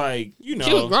it was like, you know,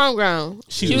 She was grown.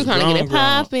 She was trying to get it grown.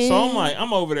 popping. So I'm like,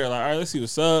 I'm over there, like, all right, let's see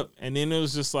what's up. And then it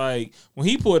was just like, when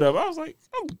he pulled up, I was like,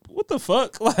 oh, what the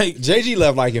fuck? Like, JG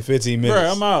left like in 15 minutes.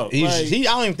 Bruh, I'm out. He's, Like-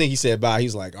 I don't even think he said bye.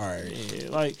 He's like, all right. yeah,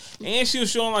 like, and she was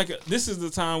showing like, this is the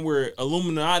time where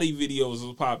Illuminati videos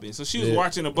was popping. So she was Yeah.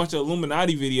 watching a bunch of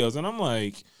Illuminati videos, and I'm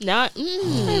like, Not.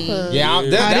 Yeah,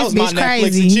 that this was my bitch Netflix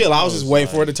crazy. and chill. I was just waiting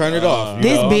for it to turn it off. you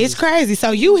This know? bitch crazy.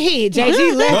 So you hit.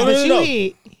 JG left, No, but no, you no.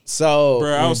 hit. So,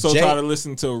 bro, I was so Jay- tired of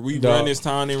listening to We Dog. Run This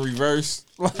Town in reverse.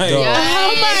 Like, Dog.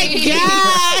 Oh my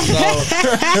god.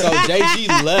 so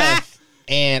JG left,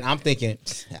 and I'm thinking,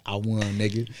 I won,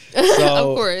 nigga.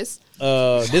 So, Of course.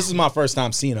 this is my first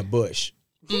time seeing a bush.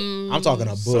 I'm talking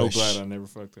a bush. so glad I never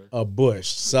fucked her. A bush.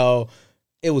 So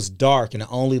it was dark, and the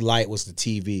only light was the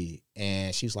TV.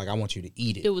 And she was like, I want you to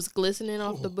eat It it. was glistening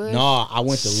off the bush. No, I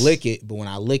went to lick it, but when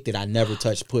I licked it, I never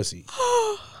touched pussy.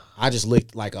 I just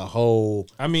licked like a whole.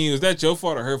 I mean, was that your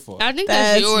fault or her fault? I think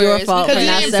That's that's yours. your fault for because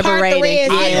not you- didn't part the separating.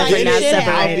 red, Yeah, like for you not should have.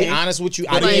 I'll be separating. honest with you.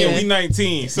 I But didn't yeah, even. we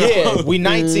 19. So Yeah, we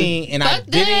 19, and I Fuck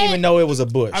didn't that. even know it was a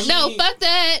bush. I mean- No, fuck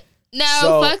that. No,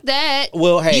 So- fuck that.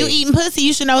 Well, hey, You eating pussy,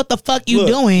 you should know what the fuck you look,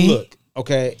 doing. Look,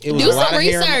 okay, it was Do a lot some of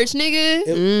hair. research,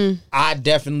 nigga. I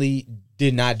definitely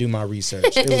did not do my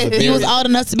research. It was a very, You was old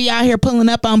enough to be out here pulling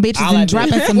up on bitches I'll and admit-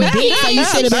 dropping some dick, so you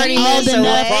should have been 30 old minutes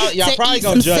enough away. Y'all to probably eat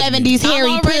gonna some judge me. 70s hairy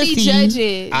I'm already pussy.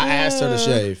 judging. I asked her to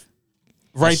shave.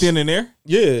 right then and there.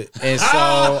 Yeah, and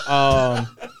so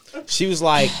she was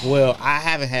like, "Well, I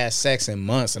haven't had sex in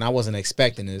months, and I wasn't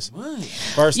expecting this."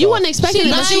 First, You off, wasn't expecting it,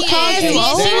 But but you you called asked you me. She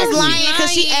was old. lying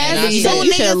because she And I asked me. said- So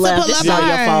You should have niggas left. to This pull is up all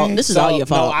your on fault. her. This is all your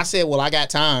fault. No, I said, "Well, I got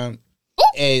time,"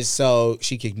 and so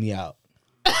she kicked me out.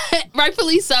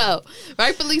 Rightfully so.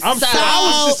 Rightfully I'm so. sorry. I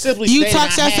was just simply You saying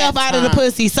talked I yourself had out of the time.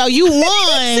 pussy, so you won.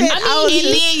 and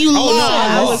then you Oh no, lost.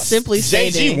 I was lost. simply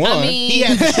JG stating. won. I mean- He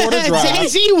had the shorter drive.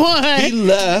 JG won. He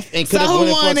left and So could have who went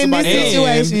and won fucked in this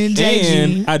somebody else. situation? JG.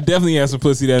 And I definitely had some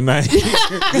pussy that night.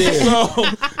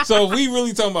 So we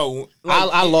really talking about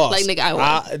I lost. Like, nigga, I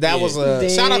won. that was a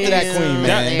shout out to that queen,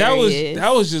 man.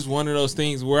 that was just one of those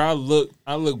things where I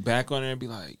look back on it and be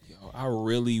like, yo, I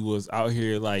really was out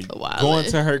here like Wildin'. going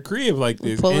to her crib like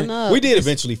this. Pulling And up. We did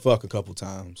eventually fuck a couple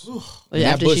times. And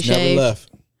that after bush she never shaved. left.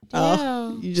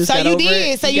 Oh, you just So got you over did.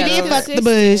 it? So you got did over fuck it? the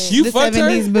bush. You the fucked her?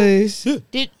 70s bush.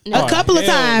 Did, A couple of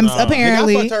hell times, no. Nigga, I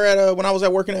apparently. fucked her at when I was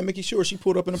at working at Mickey Shore. She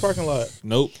pulled up in the parking lot.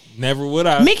 Nope, never would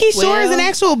I. Mickey Shore is an Well-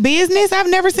 actual business. I've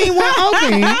never seen one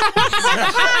open.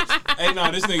 Hey,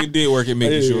 no, this nigga did work at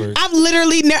Mickey Hey. Shores. I've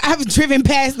literally I've driven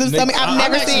past them. So I've I'm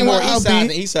never actually seen more one east side open.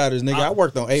 than east siders, nigga. I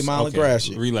worked on 8 Mile and Grass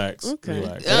shit. Relax. Okay.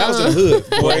 Relax. And that was in the hood.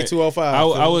 But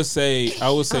 48205. I would say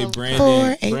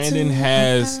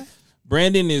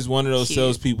Brandon is one of those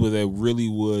salespeople that really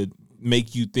would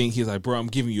make you think he's like, bro, I'm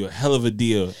giving you a hell of a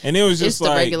deal. And it was it's just the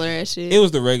like regular ass shit. it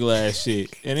was the regular ass shit.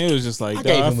 And it was just like I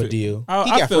gave dawg, him a deal. I He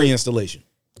got feel- free installation.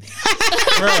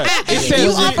 Bruh, it says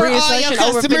You free- offer all your installation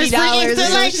over customers free $50 or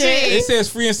some installation. it says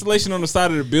free installation on the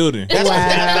side of the building.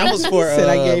 That was for Said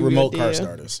I gave you a remote deal. car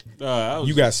starters. I was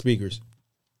You got speakers.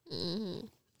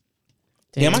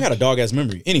 Damn, I got a dog ass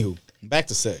memory. Anywho, back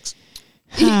to sex.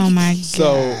 Oh my god.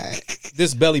 So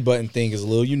this belly button thing is a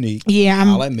little unique. Yeah,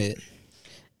 I'll admit.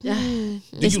 Do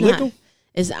It's you lick not- them?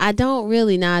 I don't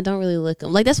really lick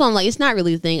them. Like that's why I'm like, it's not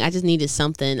really a thing. I just needed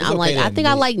something. It's I'm okay like, to I think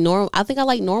I admit. like normal. I think I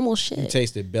like normal You shit.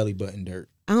 tasted belly button dirt.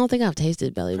 I don't think I've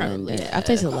tasted belly button. Probably I've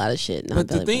tasted a lot of shit. Not But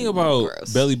the belly thing button. about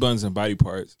Gross. belly buttons and body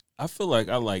parts, I feel like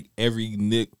I like every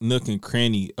nook and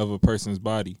cranny of a person's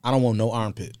body. I don't want no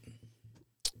armpit.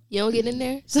 You don't get in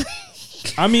there.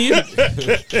 I mean,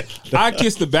 I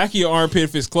kiss the back of your armpit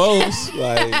if it's closed.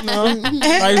 Like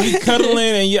Like we cuddling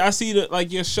and I see the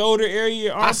like your shoulder area,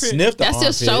 your I armpit. sniffed the That's your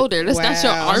armpit. shoulder. That's not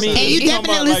your Wow. armpit. I mean, And you You talking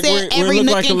about, definitely like, said where it every look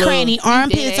nook like a and little- cranny.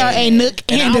 Armpits are a Yeah. nook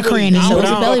and a cranny. So I it's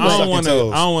a belly don't button. want to.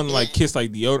 Sucking I don't want to like kiss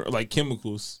like deodorant, like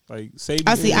chemicals. Like say.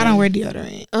 I see. I don't wear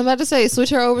deodorant. I'm about to say,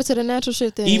 switch her over to the natural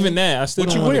shit then. Even that, I still What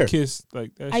don't you want to wear? kiss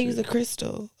like that. I shit. use a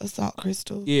crystal, a salt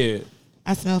crystal. Yeah,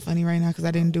 I smell funny right now because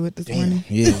I didn't do it this morning.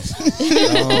 Yes.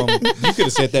 You could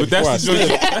have said that But before I that's the said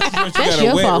joint. it. That's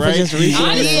your fault for just reaching.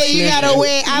 Yeah, you gotta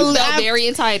wait. You felt very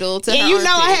entitled to And her you know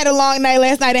I armpit. had a long night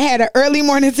last night. I had an early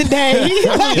morning today.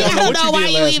 Like, I don't know why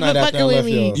you even fucking with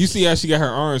me. You see how she got her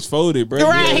arms folded, bro?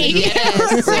 Right.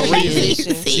 Yes.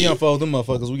 Position. She unfold them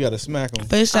motherfuckers. We gotta smack them.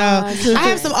 For sure. I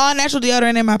have some all natural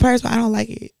deodorant in my purse, but I don't like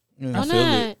it. Why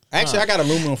not? Actually, I got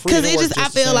aluminum free. 'Cause it just- I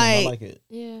feel I like- like it.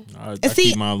 Yeah. I See,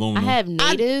 keep my I aluminum. have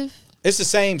native. It's the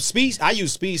same speed. I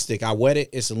use Speed Stick. I wet it.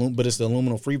 But it's the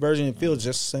aluminum free version. It feels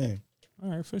just the same. All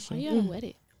right, for sure. Oh, you gotta wet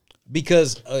it.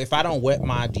 Because if I don't wet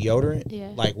my deodorant, Yeah.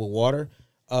 like with water,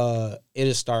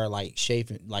 it'll start like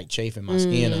chafing my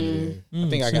skin under there. I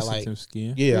think I got like, sensitive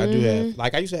skin. yeah, I do have.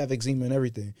 Like I used to have eczema and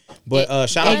everything. But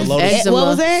shout out to Lotus. Eczema. What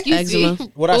was that? Excuse me. Eczema.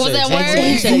 What I What was said? that word?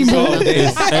 Eczema. Oh,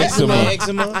 damn. Eczema.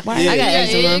 Eczema. I got Yeah.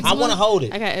 eczema. I want to hold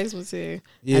it. I got eczema too.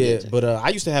 Yeah, but I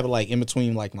used to have it like in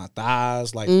between like my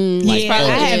thighs, like Yeah,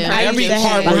 I every used to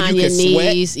part have where behind you your can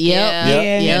sweat. knees. Yep.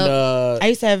 Yeah. Yeah. And I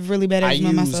used to have really bad I eczema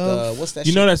used myself. what's that?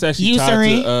 You know that's actually tied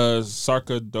Eucerin. to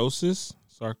sarcoidosis.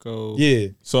 Yeah.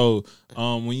 So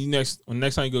when next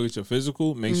time you go get your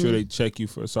physical, make sure they check you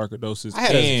for sarcoidosis. I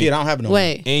had it as a kid. I don't have it no more.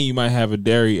 Wait. And you might have a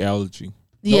dairy allergy.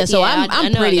 Yeah, so Yeah, I'm I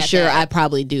know I pretty got sure that. I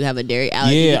probably do have a dairy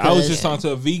allergy. Yeah, I was because- just talking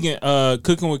to a vegan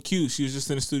cooking with Q. She was just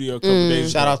in the studio a couple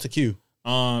days Shout ago. out to Q.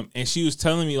 And she was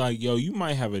telling me like, yo, you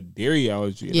might have a dairy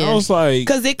allergy. And Yeah. I was like,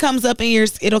 Because it comes up in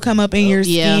it'll come up in your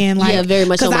Yeah. skin. Like, Yeah, very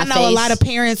much Because on I my know a face. lot of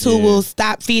parents who will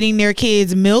stop feeding their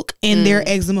kids milk and their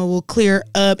eczema will clear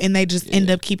up and they just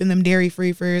end up keeping them dairy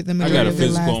free for the I majority got a of their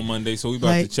physical lives. on Monday, so we about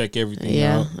Like, to check everything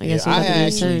Yeah, out. I guess I I'm about to do the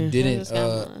actually same. didn't.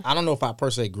 got I don't know if I per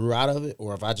se grew out of it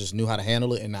or if I just knew how to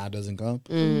handle it and now it doesn't come.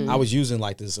 I was using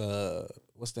like this.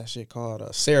 What's that shit called?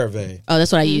 CeraVe. Oh,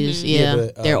 that's what I use. Yeah,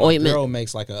 but, their my ointment. girl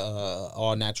makes like a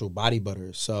all natural body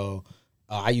butter, so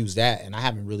I use that, and I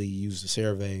haven't really used the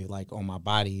CeraVe like on my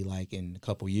body like in a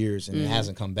couple years, and it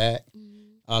hasn't come back.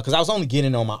 Because I was only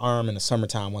getting on my arm in the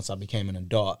summertime once I became an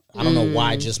adult. I don't know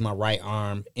why just my right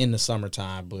arm in the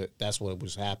summertime, but that's what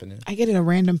was happening. I get it a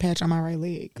random patch on my right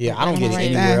leg. Yeah, Like, I don't on get my it right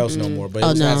anywhere thigh. else no more. But it Oh,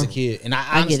 was no. as a kid, and I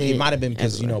honestly, get it it might have been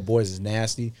because everywhere. boys is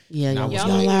nasty. Yeah, and I y'all was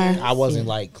Y'all like, are. I wasn't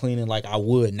like cleaning like I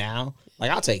would now. Like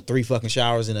I'll take 3 fucking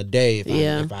showers in a day if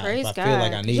Yeah. I Praise feel God.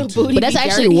 like I Your need to. booty But that's be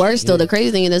actually dirty. worse though. The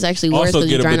crazy thing is that's actually worse Also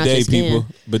because you get a drying out your bidet, skin. people.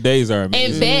 Bidets are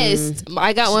amazing. And best,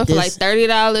 I got one for like This-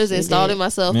 $30. Installed it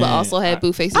myself, but Man, also had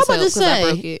boo faces I'm help about to because I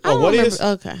broke say. it. I don't what remember. is?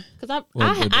 Okay. Because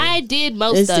What bidet? I did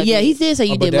most It's- of yeah, it. he did say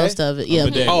you A did bidet? most of it. Yeah.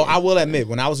 bidet. Oh, I will admit,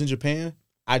 when I was in Japan,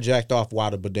 I jacked off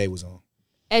while the bidet was on.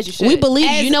 As you should. We believe you.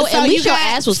 As- You know, so at least your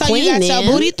got- ass was so clean you got then.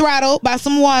 your booty throttled by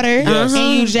some water Yes.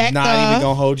 and you jacked Not off. even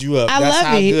gonna hold you up. I That's love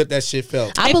how it. good that shit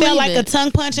felt. I It believe felt like it. a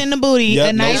tongue punch in the booty. Yep,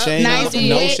 a nice, no shame, nice,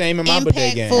 no wet, shame in my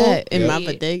bidet game. impactful Hey, in my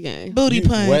Yeah. bidet game. booty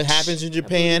punch. What happens in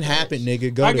Japan happened,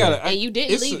 nigga. Go I there. got And you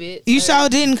didn't it's leave a- it. You sure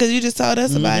didn't because you just told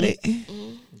us about it.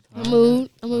 I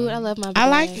moved. I love my bidet. I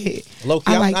like it.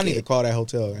 Low-key, I I like need to it. call that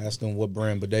hotel and ask them what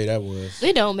brand bidet that was.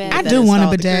 It don't matter. I that do want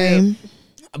a installed the bidet.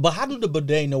 But how do the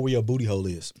bidet know where your booty hole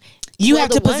is? You Well,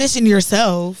 have the to one- position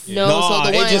yourself. No, so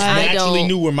the it one just I naturally don't.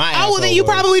 knew where my Oh, asshole well, then you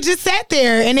was. probably just sat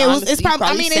there, and it was. It's Honestly, probably. I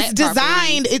probably mean, it's sat properly.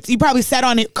 designed. It's you probably sat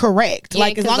on it correct. Yeah,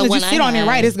 Like as 'cause long the as you one I sit on it had-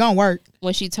 right, it's gonna work.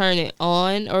 When she turn it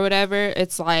on or whatever,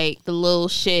 it's like the little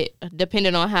shit,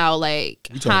 depending on how like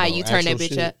You talking high about you turn that actual bitch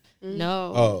shit? up.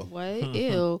 No. Oh. What?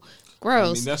 Ew. Gross.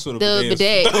 I mean, that's what a the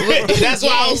bidet is. bidet. That's why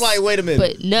I was Yes, like, wait a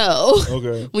minute. But no.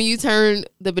 Okay. When you turn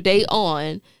the bidet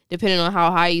on, depending on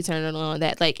how high you turn it on,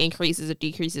 that like increases or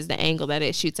decreases the angle that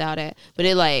it shoots out at. But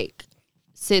it like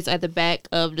sits at the back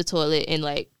of the toilet and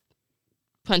like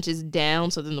punches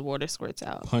down, so then the water squirts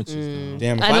out. punches. down.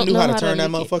 Damn, if I I, don't knew know how to how to turn that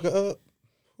make it. motherfucker up,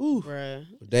 Bruh.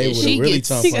 they would She have really gets-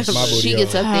 tongue punched my booty She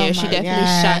gets up. up there. Oh She my definitely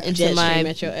God. shot into Jet my stream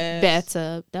at your ass.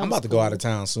 bathtub. That I'm was about to go cool. out of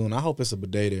town soon. I hope it's a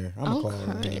bidet there. I'm gonna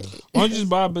call Okay. it. Why don't you just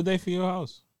buy a bidet for your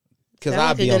house? Because Sound I'd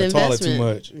like be a on good the toilet too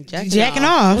investment. much. Jacking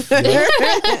off.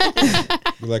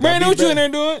 Be like, Man, I'll what be you in back. there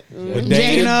doing?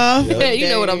 Jacking off. Yeah. Yeah, you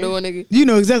know what I'm doing, nigga. You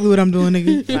know exactly what I'm doing,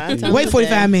 nigga. 5 times Wait a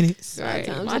 45 day. minutes. Right.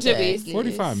 times Mind a your day. business.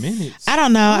 45 minutes. I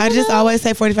don't know. I just always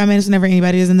say 45 minutes whenever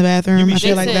anybody is in the bathroom. I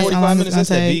feel like Listen, that's how 45 long it's minutes, gonna that's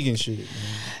that take. vegan shit.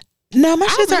 No, my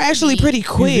shits are actually pretty You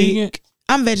quick. vegan?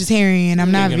 I'm vegetarian.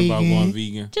 I'm not Thinking about going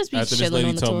vegan. vegan. Just be After this chilling lady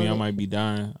on the told me I toilet. might be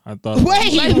dying, I thought.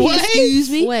 Wait, Like, what? excuse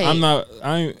me. Wait. I'm not.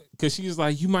 Because she was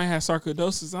like, you might have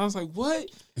sarcoidosis. I was like, what?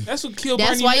 That's what killed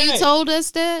That's Bernie why Mac. you told us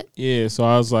that. Yeah, so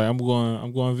I was like, I'm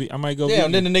going. I might go.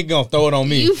 Damn, vegan. then the nigga gonna throw it on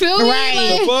me. You feel me?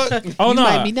 Right. Like, The fuck? Oh You no,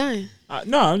 might be dying.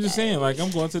 no. I'm just saying, like, I'm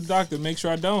going to the doctor, make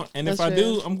sure I don't, and if I That's do,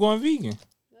 real. I'm going vegan.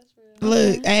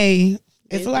 Look, hey,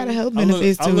 It's a lot of health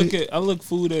benefits to it. I look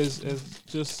food as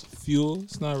just fuel.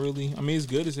 It's not really. I mean, it's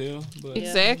good as hell. But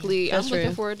Exactly. I'm That's looking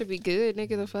true. for it to be good,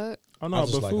 nigga. The fuck. I know, I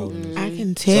just but like food. oatmeal. I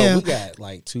can So tell. we got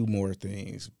like 2 more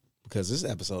things because this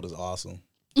episode is awesome.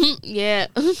 Yeah.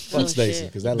 Fuck Stacey,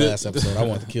 because that last episode I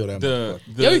wanted to kill that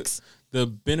motherfucker. The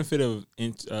benefit of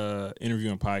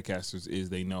interviewing podcasters is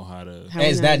they know how to. And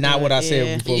is that not what I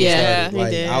said before we Yeah, started? he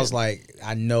Like did. I was like,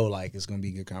 I know like it's gonna be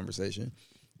a good conversation.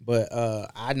 But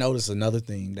I noticed another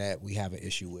thing that we have an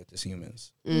issue with as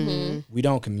humans. We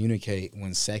don't communicate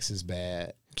when sex is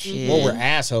bad. Well, we're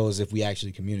assholes if we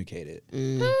actually communicate it.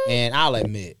 And I'll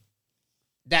admit,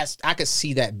 I could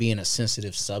see that being a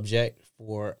sensitive subject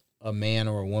for a man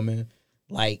or a woman,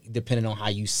 like depending on how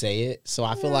you say it. So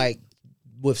I feel like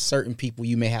with certain people,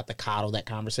 you may have to coddle that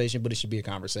conversation, but it should be a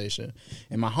conversation.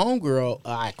 And my homegirl,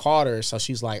 I called her, so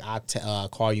she's like, I'll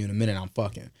call you in a minute, I'm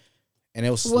fucking. And it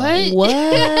was like,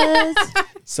 What?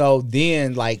 so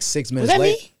then like 6 minutes that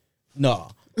later. me? No.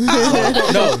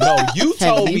 No. You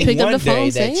told you me picked up one the phone day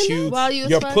that saying that? While you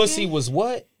was your fucking? pussy was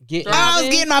what? I was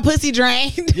getting my pussy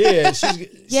drained. Yeah, she's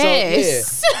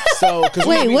Yes. So, cause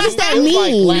Wait, what does that it was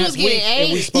like mean? last You was week, getting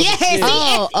and we AIDS? supposed to- Yes. yeah.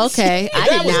 Oh, okay.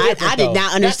 That was different, I did though.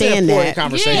 not understand That's an important that.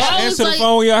 conversation. Yeah. I Answer was the like-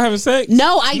 phone when y'all having sex.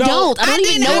 No, I don't. I I don't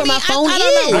even didn't. know I where my mean, phone I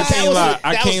don't know. I is. That can't was- lie.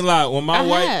 I that can't was- lie. When my I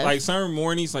wife, have. like certain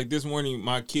mornings, like this morning,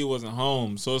 my kid wasn't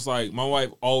home, so it's like my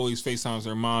wife always FaceTimes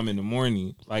her mom in the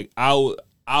morning. Like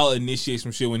I'll initiate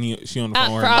some shit when she on the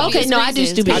phone. with her for mom. Okay, no, I do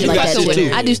stupid I shit do like that that shit too.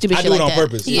 too. I do stupid I shit do it like on that.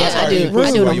 purpose. Yeah, That's I why do. you I put do it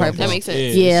on somebody purpose. the That phone. makes sense.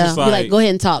 it's Yeah, just be like, go ahead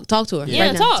and talk to her. Yeah,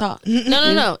 right talk.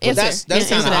 now. No. But Answer. that's Answer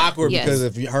kind of that. awkward Yes. because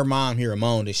if her mom hear a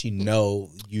moan, does she know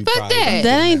you? Fuck probably that.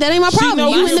 That ain't my She problem. know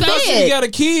You in the spouse bed. got a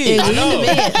kid. Yeah, I you in the know.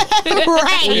 bed.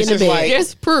 Right. in It's the just bed. like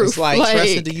There's proof. It's like, Like-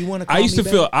 Tressa, do you want to? I used to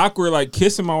feel awkward like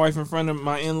kissing my wife in front of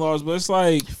my in-laws, but it's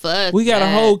like Fuck we got a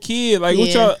that. whole kid. Like what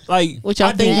Yeah. y'all like? What y'all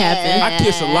I think do- happened? I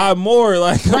kiss a lot more.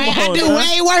 Like come Right, I on, do man.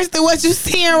 way worse than what you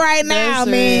seeing right now, That's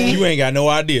man. You ain't got no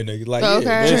idea, nigga. Like, Okay.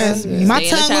 yeah, Trust me. My Stay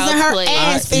in the tongue was in child's her place.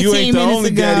 ass 15 You ain't the minutes only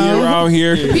ago. daddy around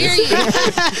here. Period.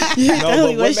 No,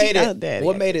 but What she called what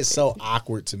daddy. made it so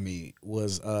awkward to me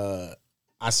was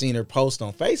I seen her post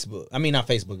on Facebook. I mean, not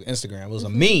Facebook, Instagram. It was a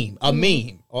meme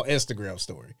or Instagram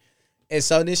story. And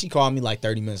so then she called me like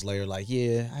 30 minutes later, like,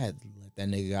 yeah, I had to let that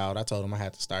nigga out. I told him I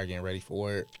had to start getting ready for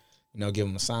work, give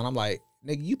him a sign. I'm like,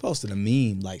 nigga, you posted a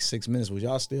meme like 6 minutes. Was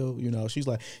y'all still, She's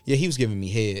like, yeah, he was giving me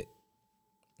head.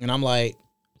 And I'm like,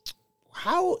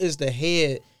 how is the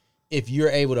head if you're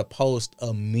able to post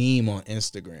a meme on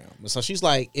Instagram? So she's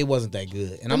like, it wasn't that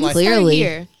good. And I'm like,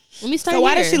 Clearly. Let me start So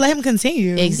why here. did she let him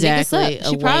continue? Exactly. Nigga suck.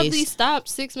 She probably stopped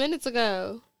 6 minutes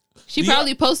ago. She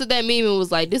probably posted that meme and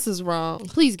was like, "This is wrong.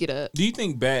 Please get up." Do you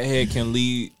think bad head can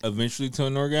lead eventually to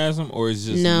an orgasm, or is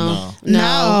just No. No.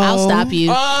 I'll stop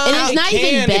you. And it's it not even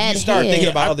can bad if you start head. thinking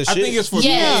about other I shit. think it's for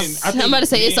Yes, men. I I'm about to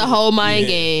say it's a whole mind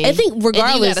game. I think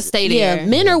regardless, and you gotta stay there. Yeah,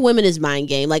 men or women is mind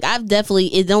game. Like I've definitely,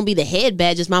 it don't be the head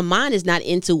bad. Just my mind is not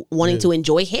into wanting to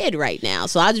enjoy head right now.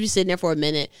 So I'll just be sitting there for a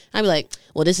minute. I'll be like,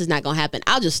 well, this is not gonna happen.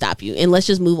 I'll just stop you and let's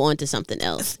just move on to something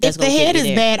else. If the head is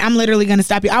bad, I'm literally gonna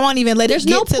stop you. I won't even let There's it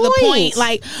get no to the point. point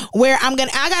like where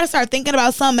I gotta start thinking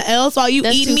about something else while you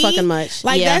That's eat too me. fucking much.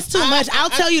 Like Yeah. that's too much. I'll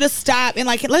tell you to stop and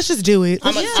like let's just do it.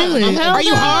 Let's just do it. Hell Are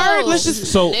you no. hard? Let's just.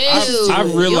 So Ew. I've You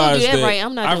don't realized do that that. right.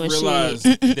 I'm not I've doing shit. realized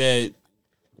that.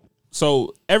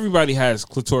 So everybody has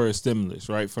clitoris stimulus,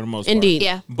 right? For the most part. Indeed.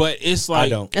 Yeah, But it's I like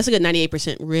don't. That's a good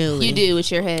 98%. Really, you do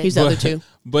with your head. Who's the other two?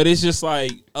 But it's just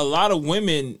like a lot of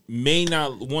women may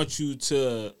not want you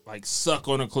to like suck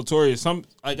on a clitoris. Some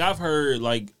like I've heard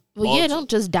like Well, yeah, don't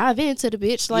just dive into the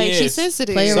bitch like Yes. she's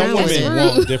sensitive. Play Some around with women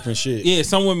it. want different shit. Yeah,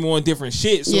 some women want different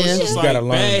shit. So Yeah. it's just You like gotta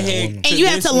learn bad that head. woman. And you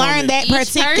have to learn that Each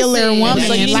particular person. woman.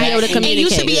 So you should be able to and you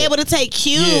should be communicate. able to take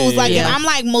cues. Yeah. Like Yeah. if I'm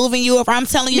like moving you, if I'm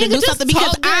telling you to Nigga, do just something,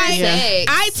 because talk during sex.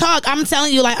 I talk. I'm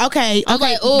telling you like, okay, I'm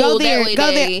okay, like, ooh, go that there, way, go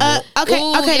there. daddy. Okay,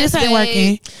 Ooh, okay, yes, this ain't babe.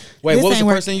 working. Wait, This what was the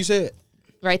ain't first thing you said?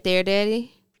 Right there,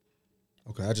 daddy.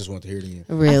 Okay, I just want to hear it again.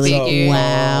 Really? I figured.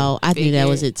 Wow. I knew that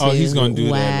was it too. Oh, he's gonna do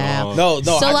wow. that. No,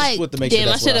 So, I just like, want to make Damn, sure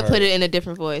I that's should what have put heard. it in a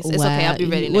different voice. It's Wow. okay. I'll be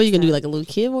ready. What are you next gonna do? time. Like a little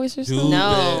kid voice or Dude, something?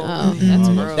 No, Oh. that's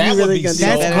gross. That You would really be gonna do so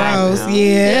That's that? gross. awkward.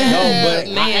 Yeah. No, but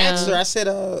I man. asked her. I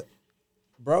said,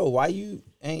 bro, why you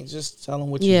ain't just telling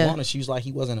what Yeah. you want? And she was like,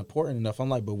 he wasn't important enough. I'm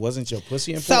like, but wasn't your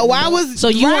pussy important? So why enough? was So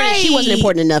you weren't. right. She wasn't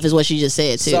important enough, is what she just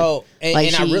said too. So and, Like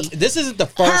and I she- really, this isn't the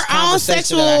first Her own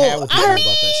conversation that I had with sexual- people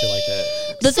about that shit like that.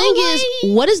 the thing is,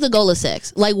 what is the goal of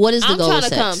sex? Like, what is the I'm goal trying of to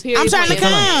sex? come. Period. I'm trying to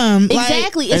Point. come. Like,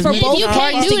 Exactly. It's for If both you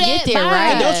parties can't to do get that, there, bye.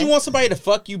 right? And don't you want somebody to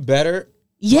fuck you better?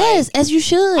 Yes, as you I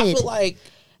should. feel like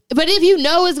But if you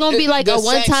know it's gonna be like The a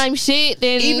sex- one-time shit,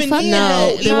 then even fuck then,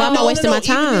 no. no. Then why am I wasting my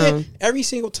even then, time? every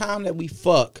single time that we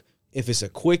fuck, If it's a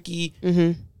quickie,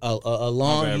 a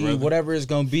long, whatever it's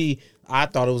gonna be, I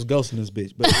thought it was ghosting this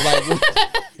bitch, but like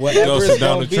whatever it's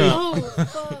gonna be.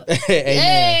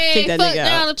 Hey, that fuck nigga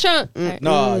down out. the trunk.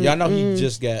 No, y'all know he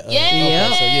just got.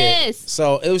 Yes.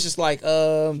 So it was just like,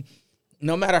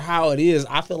 no matter how it is,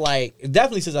 I feel like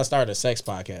definitely since I started a sex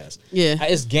podcast. Yeah.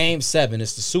 It's Game 7.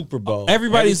 It's the Super Bowl.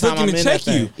 Everybody's Every time looking I'm to in check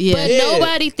that you. thing. Yeah. But Yeah.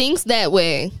 nobody thinks that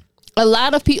way. A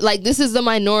lot of people, like, this is the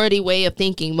minority way of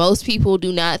thinking. Most people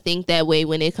do not think that way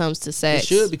when it comes to It sex.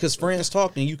 should, because friends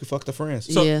talk and you can fuck the friends.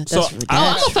 Yeah, that's I'm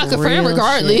gonna fuck a friend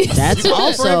regardless. shit. That's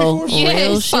also real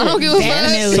Yes, shit. I don't give a fuck.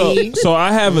 Definitely. So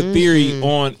I have a theory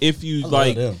on if you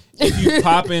like them. if you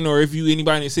popping or if you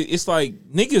anybody in the city, it's like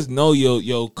niggas know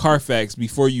your Carfax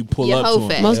before you pull Your up hoe to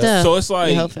fax. them. Most def. So it's Your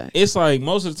hoe like fax.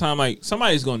 most of the time like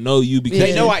somebody's gonna know you because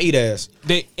They know I eat ass.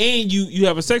 and you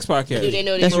have a sex podcast. Do they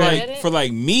know That's they right. right. For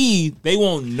like me, they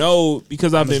won't know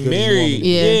because I've as been good as you want married. me to be.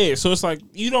 Yeah. Yeah, so it's like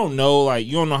you don't know, like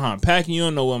you don't know how I'm packing, you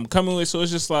don't know what I'm coming with. So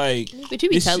it's just like, But you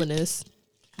be this shit- telling us.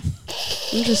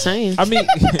 I'm just saying. I mean,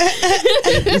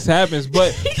 this happens,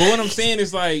 but what I'm saying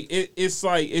is like it's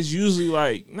usually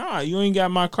like nah, you ain't got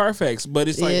my Carfax, but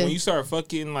it's like Yeah. when you start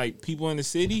fucking like people in the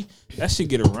city, that shit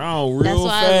get around real That's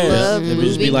why fast. I love They just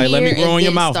moving be like, "Let me here grow and in your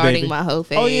then mouth, starting baby." my hoe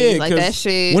phase. Oh, yeah, like that 'cause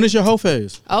shit. When is your hoe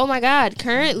phase? Oh my God!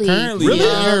 Currently, Really? You're in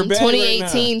your bag right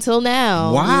 2018 till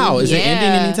now. Wow, is it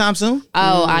ending Yeah. anytime soon?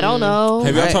 Oh, I don't know.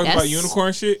 Have y'all talked That's- about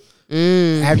unicorn shit?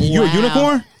 Have you a Wow.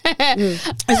 unicorn? Is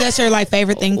that your like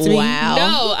favorite thing to be? Wow.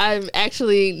 No, I've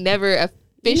actually never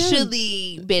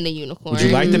officially been a unicorn. Would you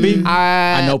like to be?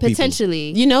 I know people.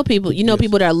 potentially. You know people. You know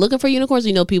people that are looking for unicorns.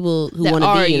 You know people who That want to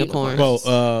are be unicorns.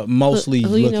 Well, mostly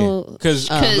who you looking. know? Because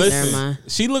never listen, mind.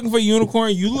 she looking for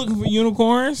unicorn, you looking for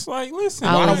unicorns. Like, listen,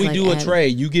 I Why was don't we like do a that.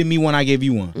 trade? You give me one, I give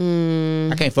you one.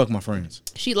 I can't fuck my friends.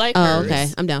 She like Oh, hers. okay.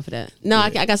 I'm down for that. No, I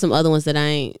got some other ones that I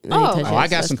ain't touching. Oh, I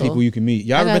got so some that's cool. people you can meet.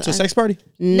 Y'all ever I been got- to a sex party?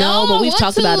 No, No, but we've want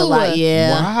talked about it a to. lot.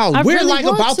 Yeah. Wow, I we're really like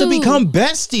want about to to. become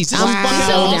besties. This is I'm fucking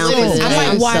so awesome. down for this. I'm like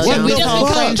I'm so watching down this for whole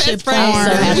this. friendship form. I'm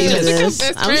so happy for Just this.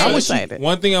 become I'm best so friends. excited.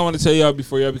 one thing I want to tell y'all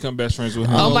before y'all become best friends with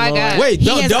him. Oh my God. Wait, He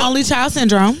don't, has don't. only child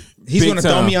syndrome. He's Big gonna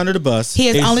throw time. me under the bus. He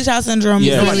has It's- only child syndrome.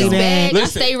 Yeah. It's really No, I bad. I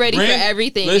stay ready for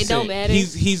everything. It Listen, don't matter.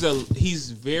 He's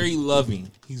very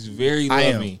loving. He's very I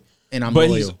am. loving. And I'm but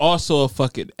loyal. he's also a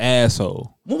fucking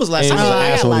asshole. When was the last I time mean, I was I an got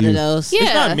a asshole lot to of you? those. It's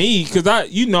Yeah. not me because I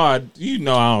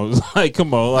was like,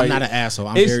 come on, like I'm not an asshole.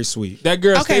 I'm it's- very sweet. that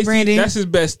girl. Okay, Stacey, Brandon. that's his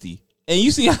bestie, and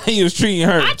you see how he was treating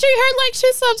her. I treat her like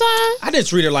shit sometimes. I didn't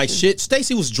treat her like shit.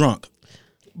 Stacy was drunk.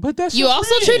 But that's You your also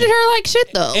friend. treated her like shit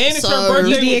though. And it's So- her birthday.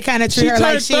 You did kind of treat She her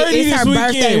like turned shit. 30 It's her this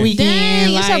birthday weekend. weekend.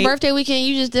 Dang, it's her like, birthday weekend.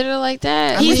 You just did her like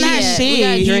that. He's Where not she at? shit. We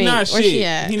got a He drink. not Where shit. she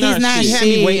at? He He's not not shit. She had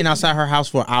me Shit. waiting outside her house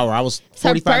for an hour. I was her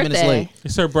 45 minutes birthday. late.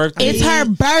 It's her birthday. It's her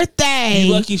birthday.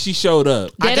 You lucky she showed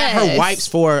up. I got her Deadass. wipes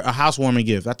for a housewarming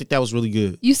gift. I think that was really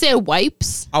good. You said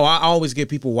wipes. Oh, I always give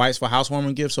people wipes for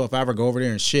housewarming gifts. So if I ever go over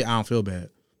there and shit, I don't feel bad.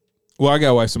 Well, I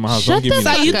got wipes in my house. Shut Don't give me the So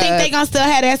that. you fuck think up. they gonna still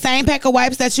have that same pack of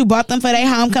wipes that you bought them for their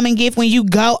homecoming gift when you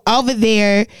go over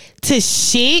there to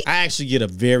shit? I actually get a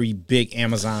very big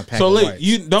Amazon pack So of look, wipes.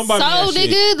 you don't buy me So that shit.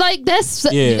 nigga, like that's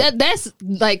Yeah. that's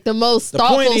like the most The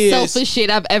thoughtful, point is- selfish shit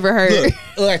I've ever heard.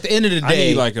 Look, at the end of the I day,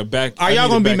 need like a back. are I y'all need a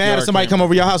gonna be mad backyard if somebody camera. come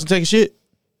over your house and take a shit?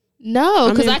 No,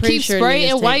 because mean, I pretty keep sure spraying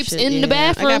niggas take wipes shit, in yeah. the I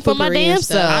bathroom got for my potpourri damn and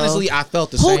stuff. self. Honestly, I felt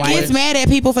the Who same gets way. mad at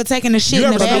people for taking a shit You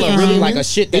in ever the feel bathroom? really like a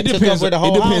shit It that took depends. over the It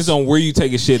whole depends house? on where you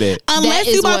take a shit at. Unless That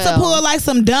you is about well. to pull like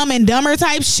some Dumb and Dumber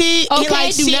type shit, and Okay,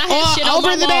 like do shit not have all shit on over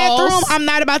my the walls. bathroom, I'm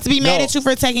not about to be mad No. at you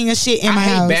for taking a shit in I my hate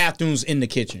house. bathrooms in the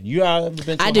kitchen. You all ever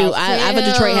been to I a do. house? I have a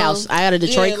Detroit house. I got a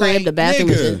Detroit Yeah, crib. like, The bathroom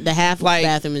is nigga. in, the half Like-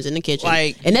 bathroom is in the kitchen.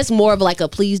 like- and that's more of like a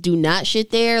please do not shit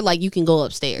there. Like you can go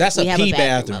upstairs. That's we a have pee a bathroom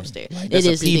bathroom. upstairs. Like, It that's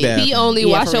a is pee indeed. bathroom. He only Yeah,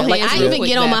 wash for your real. hands. Like I real even quick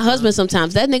get on my bathroom. husband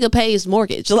sometimes. That nigga pays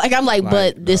mortgage. Like I'm like, Like,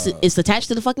 but this it's attached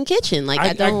to the fucking kitchen. Like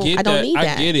I don't get need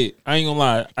that. I get it. I ain't gonna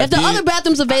lie. If the other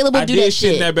bathroom's available, I do did that shit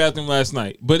in shit. that bathroom last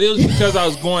night, but it was because I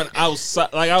was going outside.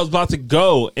 Like I was about to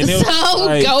go, and it was So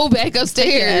like, go back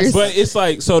upstairs. But it's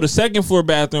like, so the second floor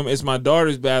bathroom is my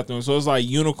daughter's bathroom, so it's like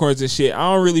unicorns and shit.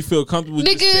 I don't really feel comfortable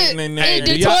just Nigga, sitting in there. hey,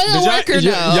 the And toilet worker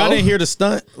though. Y'all didn't hear the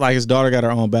stunt? Like his daughter got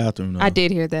her own bathroom. Though. I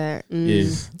did hear that. Yeah,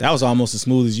 that was almost as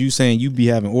smooth as you saying you be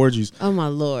having orgies. Oh my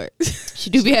lord! She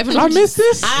do be having. I missed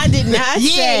this. I did not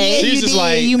say. She's you just did.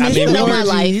 like, You I missed mean, the we know my orgies.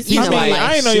 life. You I know mean, my life.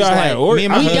 I ain't know She's y'all like, had orgies. me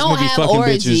and my I husband don't be have fucking bitches,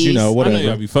 orgies. you know, know whatever.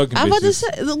 y'all be fucking I'm about to bitches.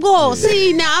 say, whoa,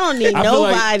 see, now I don't need I feel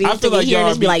nobody like to be here y'all and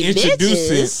just be like,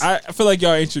 introducing. bitches. I feel like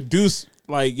y'all introduce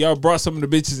like y'all brought some of the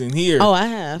bitches in here. Oh, I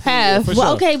have. Have. For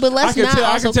Well, sure. okay, but let's not.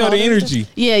 I can tell the energy.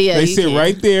 Yeah. They you sit can.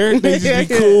 right there. They just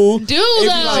be cool. Do It be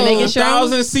though. like Making sure.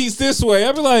 1,000 seats this way.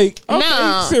 I'd be like, okay, you No.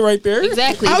 can sit right there.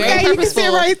 Exactly. Very Okay, you can sit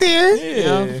purposeful. right there. Yeah.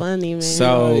 Oh, funny man.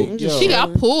 So- I'm just She got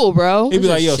chilling. pool, bro. It'd be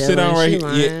like, yo, just sit down chilling.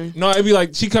 right She here. Yeah. lying. No, it'd be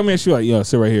like, she come in, she like, yo,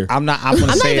 sit right here. I'm not I'm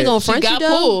not say even it. gonna front you got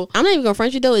though. pulled. I'm not even gonna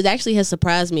front you though. It actually has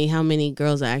surprised me how many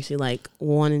girls are actually like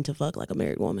wanting to fuck like a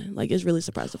married woman. Like it's really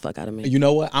surprised the fuck out of me. You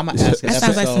know what? I'm gonna ask. That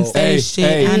sounds like some Hey, stage shit,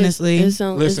 hey. honestly. It's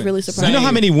Listen, really You surprising. know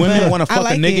how many women But want to I fuck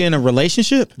like a nigga it. in a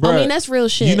relationship? I mean Bruh, that's real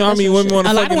shit. you know how That's many real women shit. want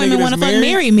to A fuck lot of women want to fuck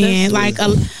married men. Like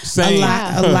a Same.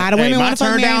 lot of Hey, women my want to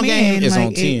fuck turn down married game men. is Like,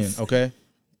 on 10. it's- Okay,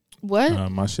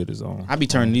 What? My shit is on. I be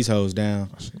turning these hoes down.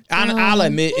 I'll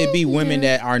admit it be women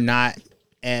that are not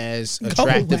as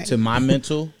attractive away. to my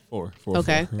mental Four.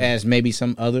 Okay. as maybe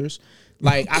some others.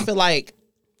 Like I feel like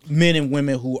men and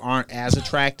women who aren't as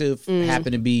attractive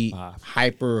happen to be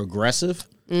hyper aggressive,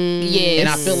 Yes. and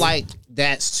I feel like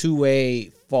that's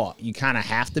two-way fault. You kind of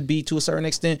have to be to a certain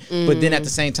extent, but then at the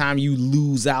same time you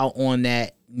lose out on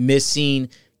that missing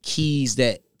keys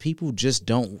that people just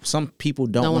don't. Some people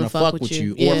don't want to fuck with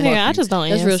you. Yeah. Or fuck Yeah, I you. just don't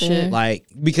That's real answer. shit. Like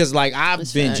because like I've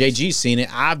That's been facts. JG seen it.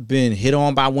 I've been hit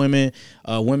on by women.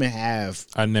 Women have.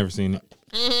 I've never seen it.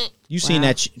 You seen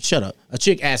that? Shut up. A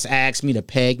chick asked me to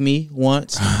peg me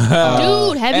once. Dude,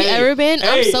 have you Hey, ever been?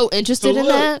 I'm hey, so interested in look,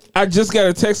 that. I just got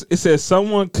a text. It says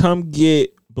someone come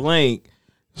get blank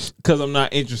because I'm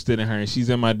not interested in her, and she's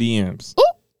in my DMs.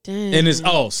 Damn. And it's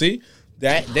see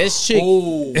that this chick.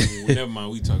 Oh, never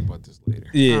mind. We talk about this later.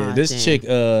 Yeah, Aw, this damn. chick.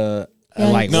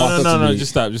 Like No, walked up to me.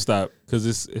 Just stop. Because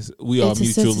it's we all It's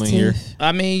mutual in here.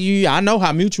 I mean, I know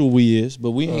how mutual we is,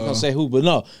 but we ain't gonna say who. But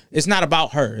no, it's not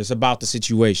about her. It's about the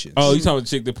situation. Oh, you talking about the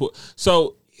chick that put?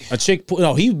 So A chick.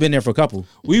 No, he's been there for a couple.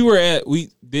 we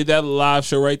did that live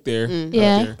show right there. right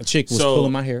Yeah. there. A chick was So-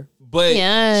 pulling my hair. But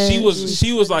Yes.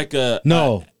 she was like a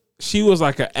No. she was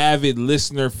like an avid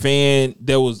listener fan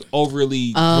that was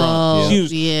overly drunk.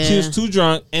 She was too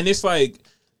drunk, and it's like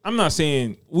I'm not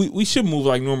saying we should move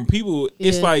like normal people.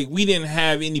 It's Yeah. like we didn't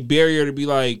have any barrier to be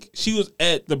like she was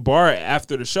at the bar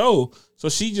after the show, so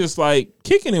she just like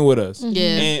kicking it with us.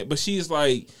 Yeah. but she's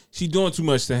like she doing too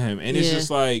much to him, and it's Yeah.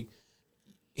 just like.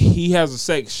 He has a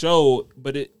sex show,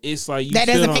 but it's like you That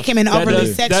still doesn't don't- make him an that overly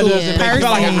doesn't- sexual that doesn't make person.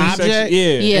 him Like an overly sexual. object?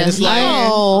 Yeah, Yeah. And it's like,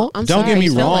 No. I'm Don't sorry get me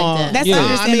you felt wrong. Like that. That's Yeah.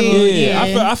 understandable. I mean,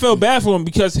 Yeah. I felt bad for him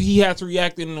because he had to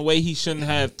react in a way he shouldn't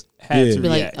have had Yeah. to Be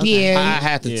like, react. okay. Yeah. I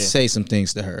had to Yeah. say some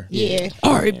things to her. Yeah.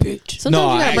 All right, bitch. Sometimes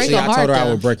No, you gotta break actually, a I heart. told her I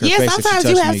though. would break her Yeah, face if she sometimes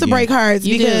touched you have me to again. break hearts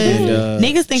You do. because And,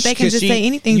 niggas think they can 'cause just she- say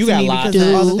anything you to got me lies. because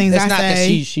of all the things It's I not that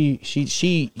say.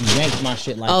 she yanked my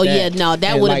shit like Oh, that. yeah, no,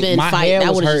 that And, would've like, been my fight. hair That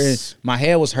was would've hurting. just- My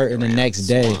hair was hurting the next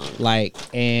day, like,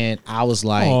 and I was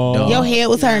like, Aw. dog. Your head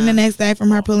was hurting the next day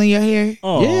from her pulling your hair.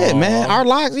 Oh, Yeah, man, our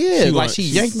locks. Yeah, She like want- she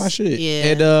yanked my shit. Yeah.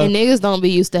 And And niggas don't be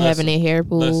used to having their hair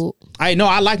pulled. I know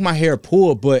I like my hair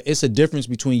pulled, but it's a difference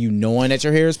between you knowing that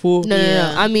your hair is pulled.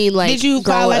 No. I mean, like, Did you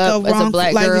file growing like a up as wrong?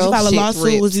 black Like, girl, did you file a shit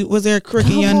lawsuit? ripped. Was there a crook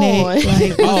in your Come neck? on.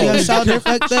 Like, was your shoulder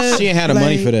fucked up? She ain't had the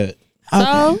money Like, for that.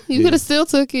 So you could have still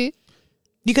took it.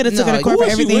 You could have took No, her to court who for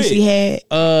was she everything with? she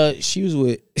had. She was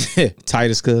with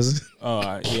Titus' cousin. Oh,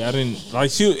 yeah, I didn't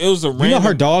like. It was a random. You know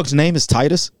her dog's name is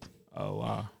Titus. Oh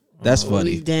wow, That's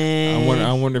funny. Damn.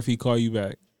 I wonder if he call you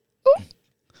back.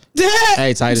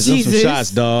 Hey Titus, them some Jesus.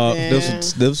 shots, dog. Yeah. Them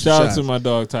some Shout out shots. to my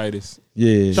dog Titus.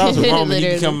 Yeah. Shout out to Roman. He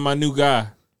Literally. becoming my new guy.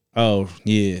 Oh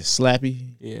yeah,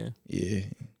 Slappy. Yeah. Yeah.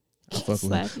 I fuck with him.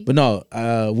 Slappy. But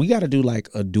no, we got to do like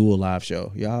a dual live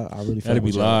show. Y'all, I really fuck That'd be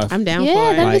with y'all. live. I'm down Yeah,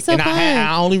 for it. that'd be so and fun.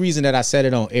 the only reason that I said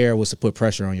it on air was to put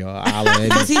pressure on y'all.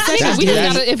 Because he said If we,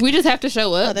 that's- just if we just have to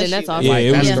show up, that's then that's you. all. Yeah, Like,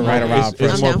 it that's was the right around It's pressure.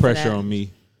 more I'm down for pressure that. on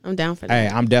me. I'm down for Hey,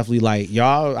 that. I'm definitely like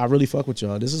y'all. I really fuck with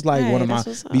y'all. This is like Hey, one of my. that's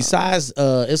what's up. Besides,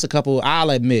 it's a couple. I'll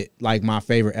admit, like my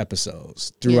favorite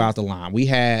episodes throughout the line. We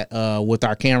had with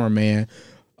our cameraman,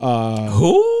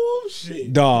 Oh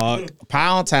shit! dog.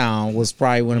 Pound Town was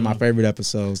probably one of my favorite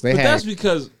episodes. They But had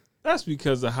that's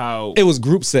because of how it was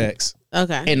group sex,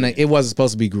 Okay. and it wasn't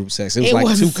supposed to be group sex. It was It like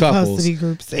wasn't two couples, supposed to be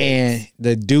group sex. and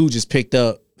the dude just picked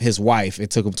up his wife and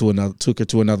took her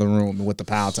to another room with the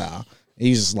Pound Town. He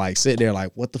was just like sitting there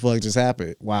like, what the fuck just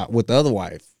happened? Why with the other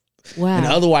wife? Wow. And the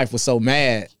other wife was so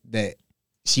mad that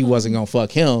she wasn't gonna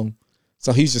fuck him,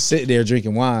 so he's just sitting there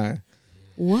drinking wine.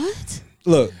 What?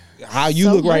 Look how you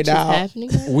So look right much is now. happening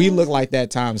right We now. look like that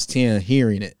times 10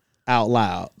 hearing it out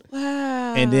loud.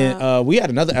 Wow. And then we had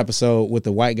another episode with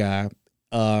the white guy.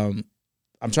 I'm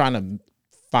trying to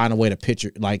find a way to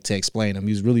picture, like to explain him.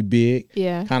 He was really big,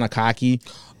 Yeah. kind of cocky.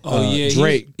 Oh yeah,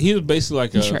 Drake. He was basically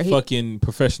like a Drake. fucking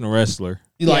professional wrestler.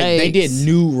 Like Yikes. they did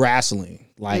new wrestling,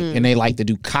 like, and they like to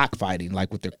do cockfighting,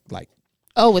 like with their like.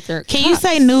 Oh, with their. Can you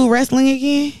say new wrestling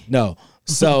again? No,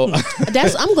 so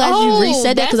I'm glad you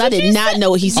resaid that because I did not know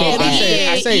what he said.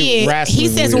 I say wrestling. He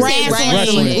says weird.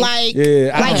 wrestling, like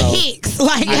I don't know. Hicks,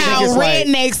 like I how think it's like-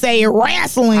 rednecks say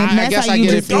wrestling. I That's guess how I you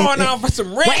get just it from- Going on for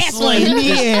some wrestling.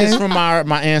 Yeah. It's from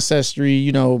my ancestry,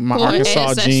 you know, my Poor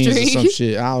Arkansas genes or ancestry. some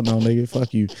shit. I don't know, nigga.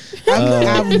 Fuck you.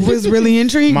 I was really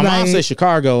intrigued. My by mom it. said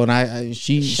Chicago, and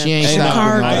she ain't Hey,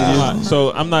 stopping. Chicago.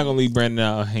 so I'm not gonna leave Brandon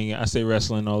out hanging. I say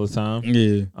wrestling all the time.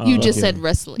 Yeah. You just said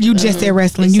wrestling. You just said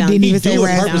wrestling. It You sounds- didn't he even say Do it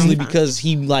purposely wrestling. because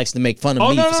he likes to make fun of Oh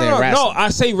me no, for saying no, wrestling. I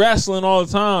say wrestling all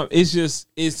the time. It's just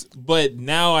but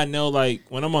now I know like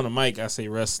when I'm on the mic I say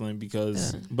wrestling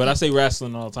because but I say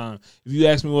wrestling all the time. If you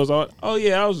ask me what was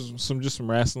I was some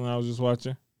wrestling I was just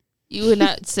watching. You would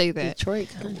not say that. Detroit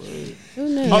country. Who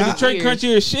knows? Oh, Detroit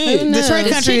country is shit. Who knows? Detroit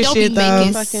This country shit is don't shit be though.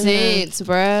 making Fucking sense,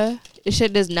 bruh. This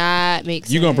shit does not make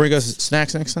sense. You gonna bring us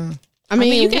snacks next time? I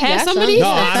mean, you can we have got some of some. these. No,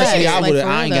 Facts. honestly, I Like, would. for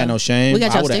I real, ain't got no though. shame. We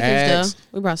got I y'all would have stickers asked.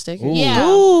 though. We brought stickers. Ooh. Yeah.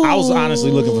 I was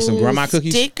honestly looking for some grandma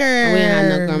cookies. Sticker. We didn't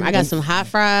have no grandma. I got some hot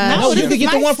fries. No, you this can is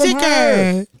get the my one from sticker.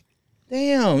 her.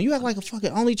 Damn, you act like a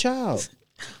fucking only child.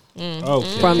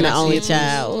 Okay. From the only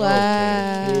child.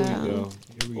 Wow. Here we go.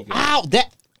 Here we go. Ow,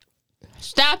 that.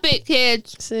 Stop it,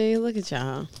 kids. See, look at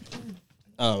y'all.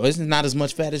 Oh, it's not as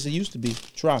much fat as it used to be.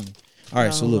 Try me. All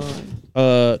right, so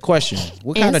look. Question: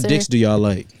 what kind of Answer. dicks do y'all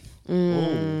like?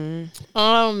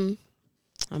 Um,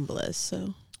 I'm blessed.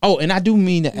 So Oh, and I do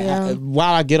mean that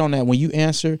while I get on that, when you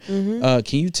answer, can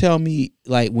you tell me,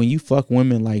 like, when you fuck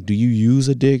women, like, do you use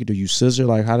a dick? Do you scissor?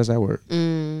 Like, how does that work?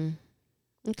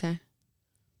 okay.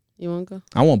 You want to go?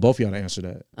 I want both of y'all to answer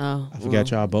that. Oh, I forgot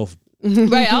y'all both.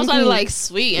 right. I was like,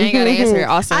 sweet. I ain't got to answer.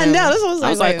 Awesome. I know. That's what I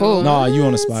was like, cool. No, you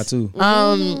on the spot too.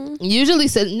 Usually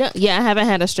said no. Yeah, I haven't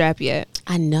had a strap yet.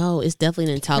 I know it's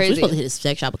definitely in talks. We were Crazy. supposed to hit a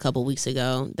sex shop a couple weeks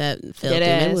ago. That fell through. Dead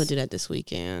Maybe ass. we'll do that this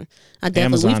weekend. I definitely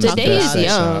Amazon we've is The talked day best is about sex it.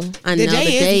 young. shop. I The know day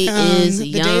the is day young. is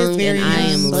The day young, is very and I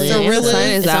am young. lit. Cirilla's And the sun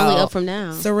is it's only out. up from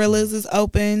now. Cirilla's is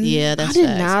open. Yeah, I that's did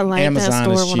facts. not like Amazon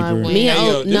that is store when I cheaper. went. Me and Hey,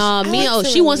 yo, oh this- no, me and oh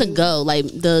she wants to go. Like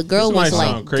the girl This might wants to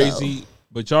sound like crazy,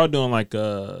 but y'all doing like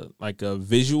a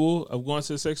visual of going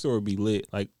to the sex store would be lit.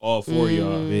 Like all four of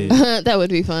y'all. That would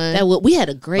be fun. That. We had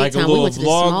a great Like a time. We little went to the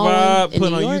vlog small vibe one in put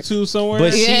New on York. YouTube somewhere.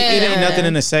 But see, it ain't Yeah. nothing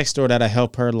in the sex store that'll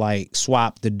help her like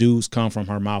swap the dudes come from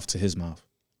her mouth to his mouth.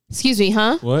 Excuse me,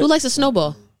 huh? what? Who likes a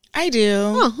snowball? I do.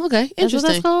 Oh, okay, That's what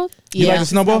interesting. that's called? You Yeah. like the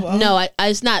snowball? No,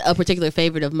 it's not a particular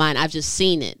favorite of mine. I've just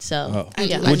seen it. So Oh.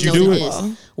 yeah, Would I you know do what it?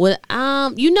 is.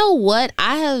 What you know what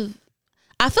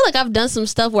I feel like I've done some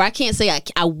stuff where I can't say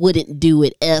I wouldn't do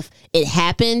it if it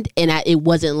happened and it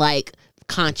wasn't like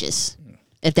conscious,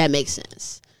 if that makes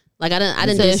sense. Like I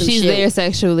didn't So do if some she's shit. there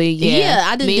sexually, yeah.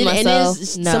 I did, Me, did it, and myself,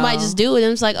 it's, no. somebody just do it,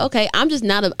 and it's like, okay, I'm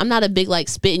not a big like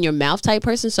spit in your mouth type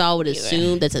person, so I would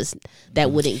assume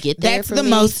that wouldn't get there. That's for the me.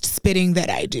 most spitting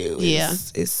that I do. Yeah.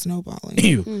 is snowballing.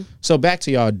 Ew. So back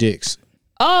to y'all dicks.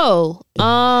 Oh,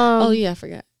 Oh yeah, I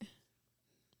forgot.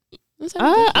 What's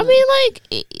that I mean,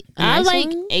 like, I nice like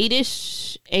one?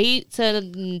 8 to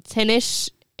 10ish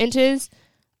inches.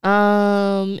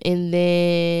 And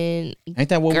then Ain't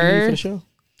that what we need for the show?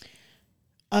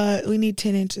 We need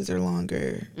 10 inches or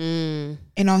longer, Mm.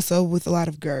 and also with a lot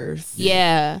of girth.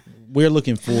 yeah, We're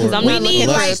looking for. 'Cause I'm We not need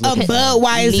looking like for a needle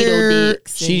Budweiser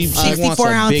dicks. She and- wants a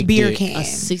 64-ounce big beer dick. can. A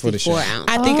For the show. 64 ounce.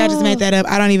 I think I just made that up.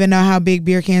 I don't even know how big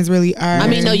beer cans really are. I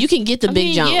mean, no, you can get the I big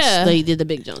mean, jumps. yeah. They did the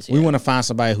big jumps. We yeah. want to find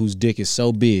somebody whose dick is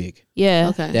so big. yeah.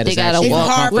 Okay. That They is gotta actually It's walk.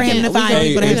 hard for him to We find can- people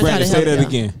Hey, that hey, have Brandon, to say help that y'all.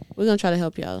 again. We're gonna try to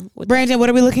help y'all. With Brandon, what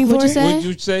are we looking What'd for? you say? What'd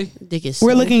you say? that. Dick is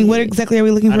We're so looking. What big. exactly are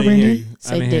we looking I for, didn't hear Brandon? you. I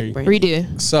Say didn't hear dick, you. Brandon.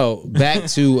 Redo. So back to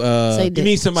Say Give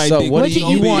me dick. somebody. So dick. what do What you,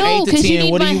 you- you want? no, 8 to 'cause you 10?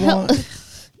 need What do my you help. want?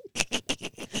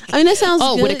 I mean, that sounds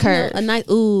Oh, good. with a curve. A nice,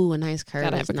 a nice curve.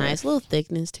 Gotta That's have a nice. curve. A little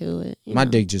thickness to it. you My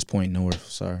know. dick just point north.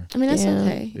 Sorry. I mean, that's Yeah.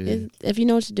 okay. Yeah. If you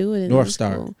know what to do with it. North that's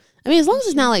Star. cool. I mean, as long as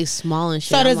it's not like small and shit.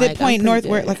 So I'm does like, it point I'm pretty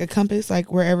northward good. like a compass,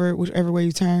 like whichever way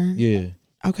you turn? Yeah,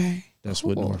 Okay. that's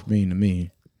what north mean to me.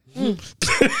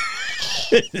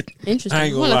 Interesting? I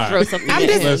ain't I'm gonna gonna lie. throw something. I'm in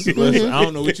just- there. Listen, I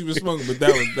don't know what you was smoking, but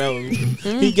that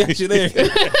was he got you there.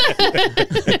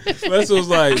 Les was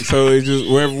like, so it just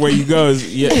wherever way you go is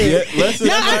Les is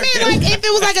No, I mean, like if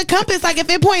it was like a compass, like if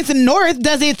it points north,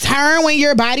 does it turn when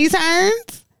your body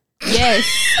turns? Yes.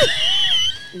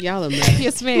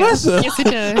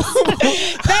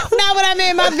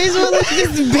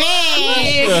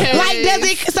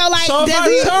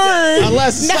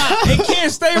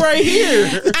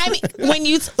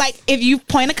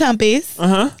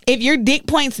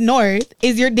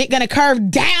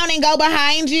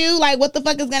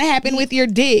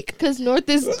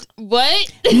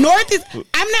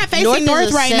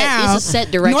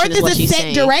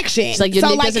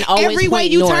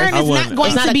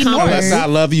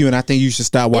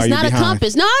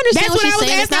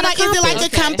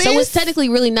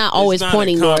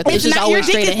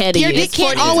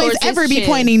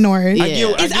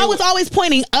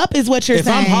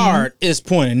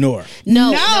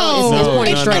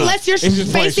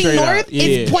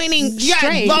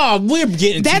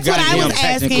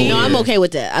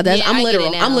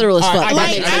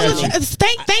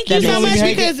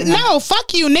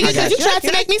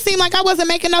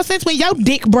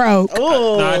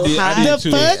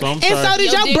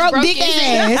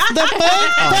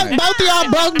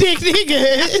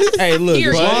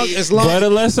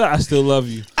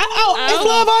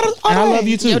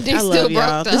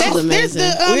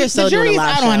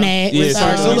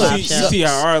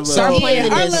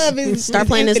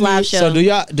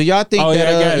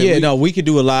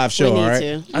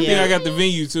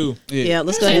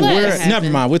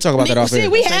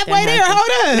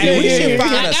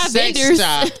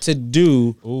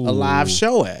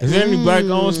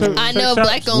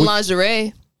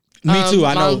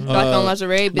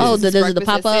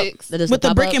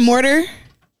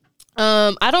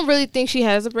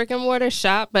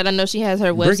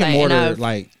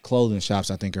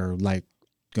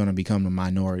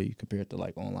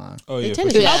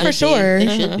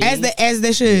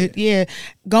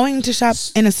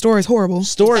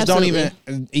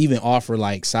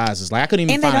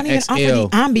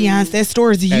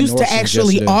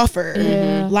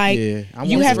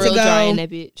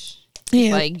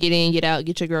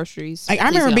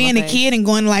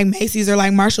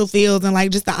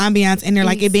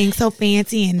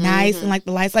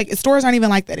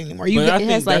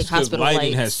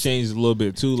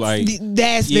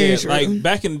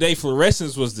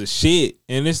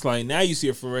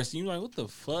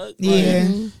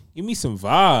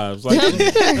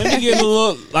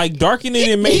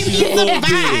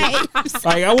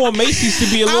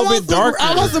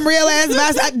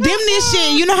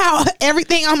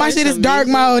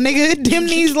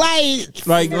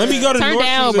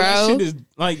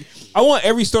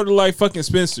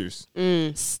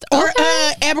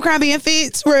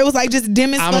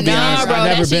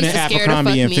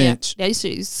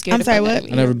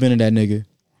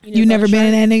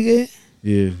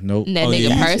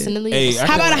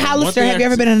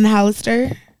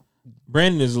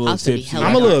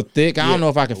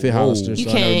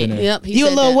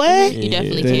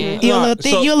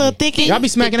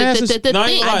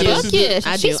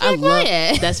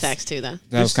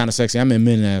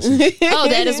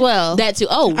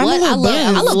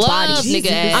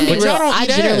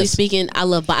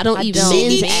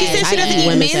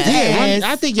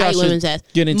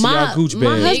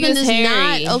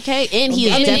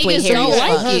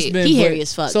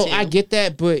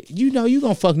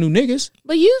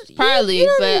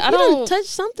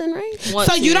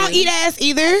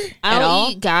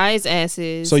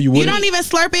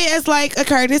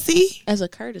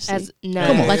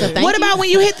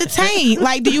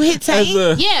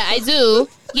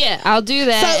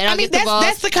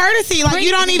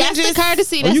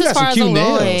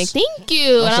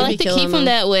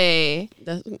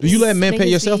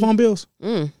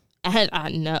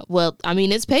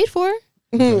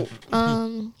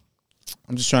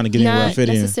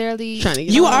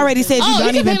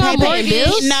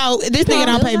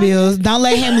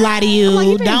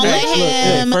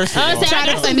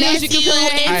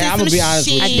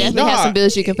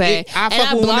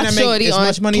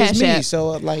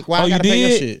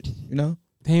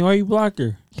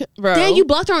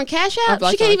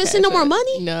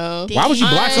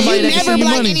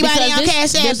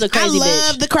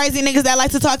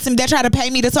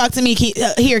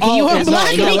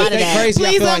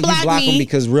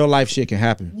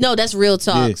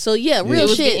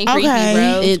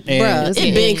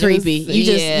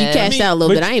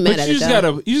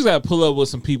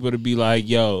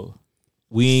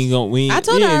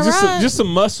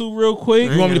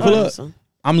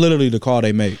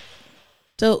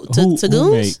 To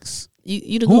who goons? makes?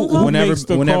 You the Who goon? makes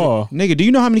the call? Nigga, do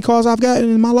you know how many calls I've gotten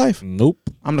in my life? Nope.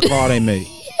 I'm the call they make.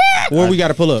 Or we got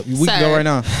to pull up. We can go right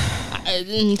now.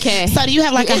 Okay. So do you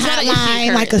have like a It's not an issue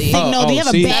hotline, like a currently. signal? Do you have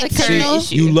a see, back Not a current signal?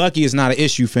 issue. You lucky it's not an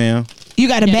issue, fam. You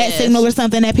got a bat Yes. signal or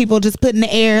something that people just put in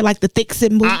the air, like the thick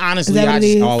symbol. I honestly, Is that I what it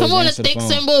just is? always Come on, a answer the thick phone.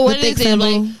 symbol. What The is thick it?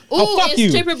 Like, symbol. ooh, Oh, fuck it's you.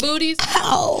 stripper booties.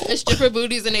 Oh. It's stripper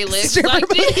booties and they lips Stripper like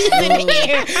booties this. in the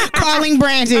air. Calling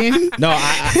Brandon. No,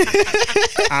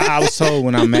 I was told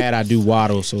when I'm mad I do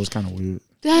waddle, so it's kind of weird.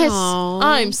 That's. Aw.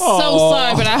 I'm so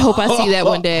sorry, but I hope I see that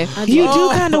one day. You do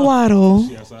kind of waddle.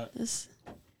 She outside.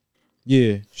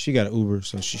 Yeah, she got an Uber,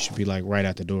 so she should be like right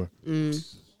at the door.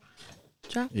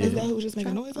 Drop Yeah. Is that who was just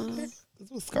making noise over there? This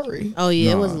was scary. Oh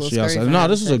yeah, it was a she little scary. outside. for No, her.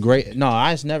 this was a great. No,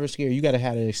 I was never scared. You got to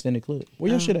have an extended clip.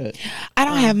 Where your shit at? I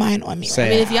don't have mine on me. Say I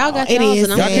mean, if y'all got It y'all's, is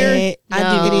and I'm Y'all carry? sad.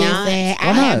 I do It is not. sad. I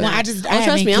Why have not? one. I just. Oh, I trust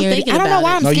haven't me, I'm carried it. thinking I don't know about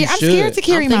why it. I'm No, you scared. I'm should. scared to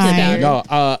carry I'm thinking mine. about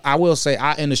it. No, I will say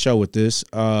I end the show with this.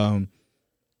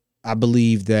 I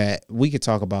believe that we could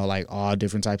talk about like all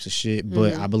different types of shit,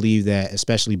 but I believe that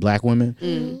especially black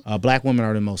women, black women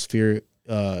are the most feared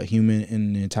human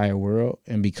in the entire world,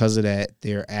 and because of that,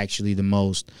 they're actually the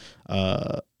most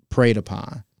preyed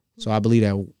upon. So I believe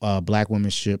that black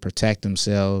women should protect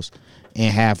themselves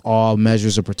and have all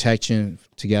measures of protection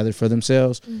together for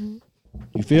themselves.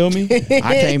 You feel me? I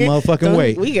can't motherfucking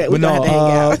wait. we but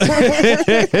gonna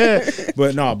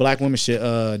but no, black women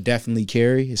should definitely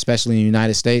carry, especially in the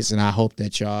United States, and I hope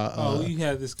that y'all. Oh, we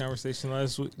had this conversation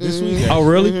this week. Oh,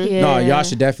 really? No, Yeah. y'all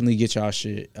should definitely get y'all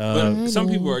shit. But some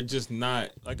people are just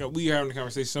not like we were having a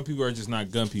conversation. Some people are just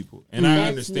not gun people, and I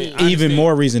understand. Even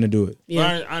more reason to do it. But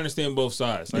I understand both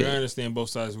sides. Like I understand both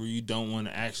sides where you don't want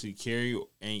to actually carry,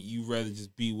 and you rather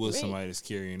just be with somebody that's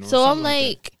carrying. Or So I'm something like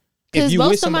like, because you most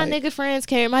with of my somebody- nigga friends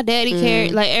carry, my daddy carry,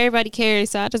 like everybody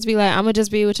carries. So I just be like, I'm gonna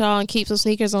just be with y'all and keep some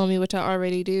sneakers on me, which I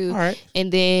already do. All right. And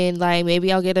then like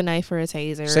maybe I'll get a knife or a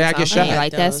taser. Say or I get something. shot.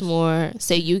 Like that's more.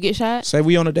 Say you get shot. Say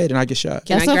we on a date and I get shot.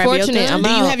 Can That's I grab your unfortunate. gun? I'm Do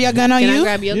you out. have your gun on Can I you?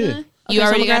 grab your Yeah. gun? You Okay,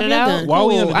 so already I'ma got it grab your out. gun. Why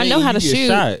we on a I date know and how you to get shoot.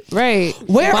 shot? Right.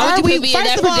 Where Why would are you we? put me in First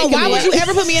that of all, why predicament? would you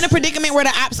ever put me in a predicament where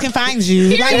the ops can find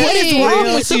you? Like, what is Period. wrong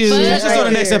What with the you? fuck? Catch us on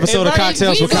the next episode of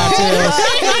Cocktails with Cocktails.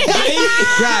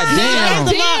 God damn.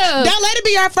 First of all, Damn. don't let it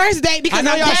be our first date because I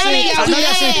know I'm y'all clowning seen. your I know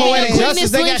y'all seen ass. Poetic Queen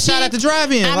Justice. They got Slim shot at the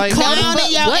drive-in. I'm Like, clowning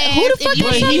your what? ass. Who the fuck if you you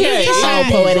But think he you had get Oh,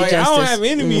 shot. Poetic like, I don't Justice. have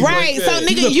enemies. Right, like so that.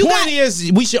 nigga, the you point got.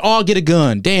 is, we should all get a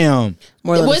gun. Damn.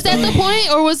 Was that the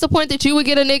point, or was the point that you would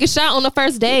get a nigga shot on the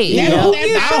first date? Yeah. No, that's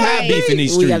I don't have right. beef in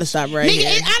these We gotta streets. stop right Nigga, here.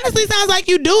 it honestly sounds like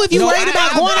you do if you No, worried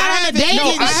about going out on a date no,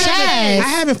 getting I shot.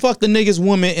 haven't fucked a nigga's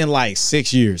woman in like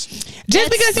 6 years.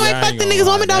 Just because you Yeah, ain't I fucked ain't the gonna niggas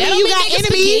lie. woman don't That mean you don't got mean niggas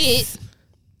enemies.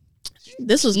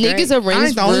 This was great. Niggas are I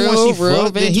ain't the only one she real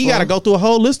fucked. Then he got to go through a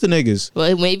whole list of niggas.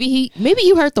 But maybe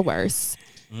you hurt the worst.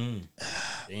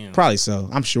 Damn. Probably so.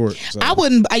 I'm short. So. I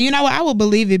wouldn't. You know what? I would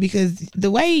believe it because the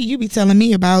way you be telling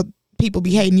me about people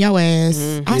be hating your ass,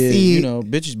 I Yeah, see you it. know,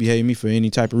 bitches be hating me for any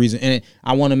type of reason. And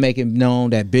I want to make it known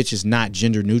that bitch is not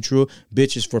gender neutral.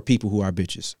 Bitch is for people who are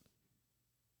bitches.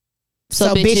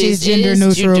 So bitch is gender is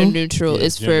neutral. Gender neutral Yeah,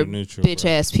 is gender for neutral, bitch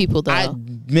bro. ass people though. I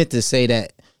meant to say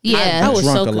that. yeah. I I'm was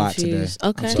drunk so a lot confused. today.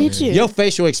 Okay. I'm sorry. Did you? Your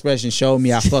facial expression showed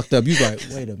me I fucked up. You like,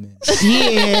 wait a minute.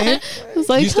 Yeah, It's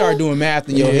like, You start doing math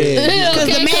in your head.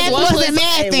 because the math wasn't It wasn't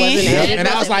mathing. Yep. It And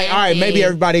I was like, all right, maybe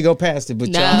everybody go past it, but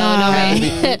No, y'all no, have to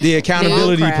man. be the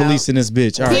accountability No crowd. police in this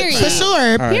bitch. All right. Period. For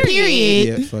sure. right.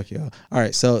 Period. Yeah, fuck y'all. All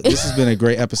right, so this has been a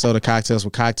great episode of Cocktails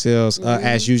with Cocktails.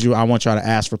 As usual, I want y'all to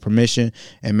ask for permission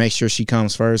and make sure she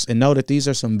comes first. And know that these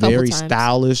are some Couple very times.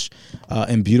 stylish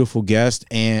and beautiful guests.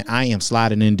 And I am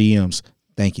sliding in DMs.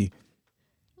 Thank you.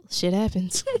 Shit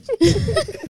happens.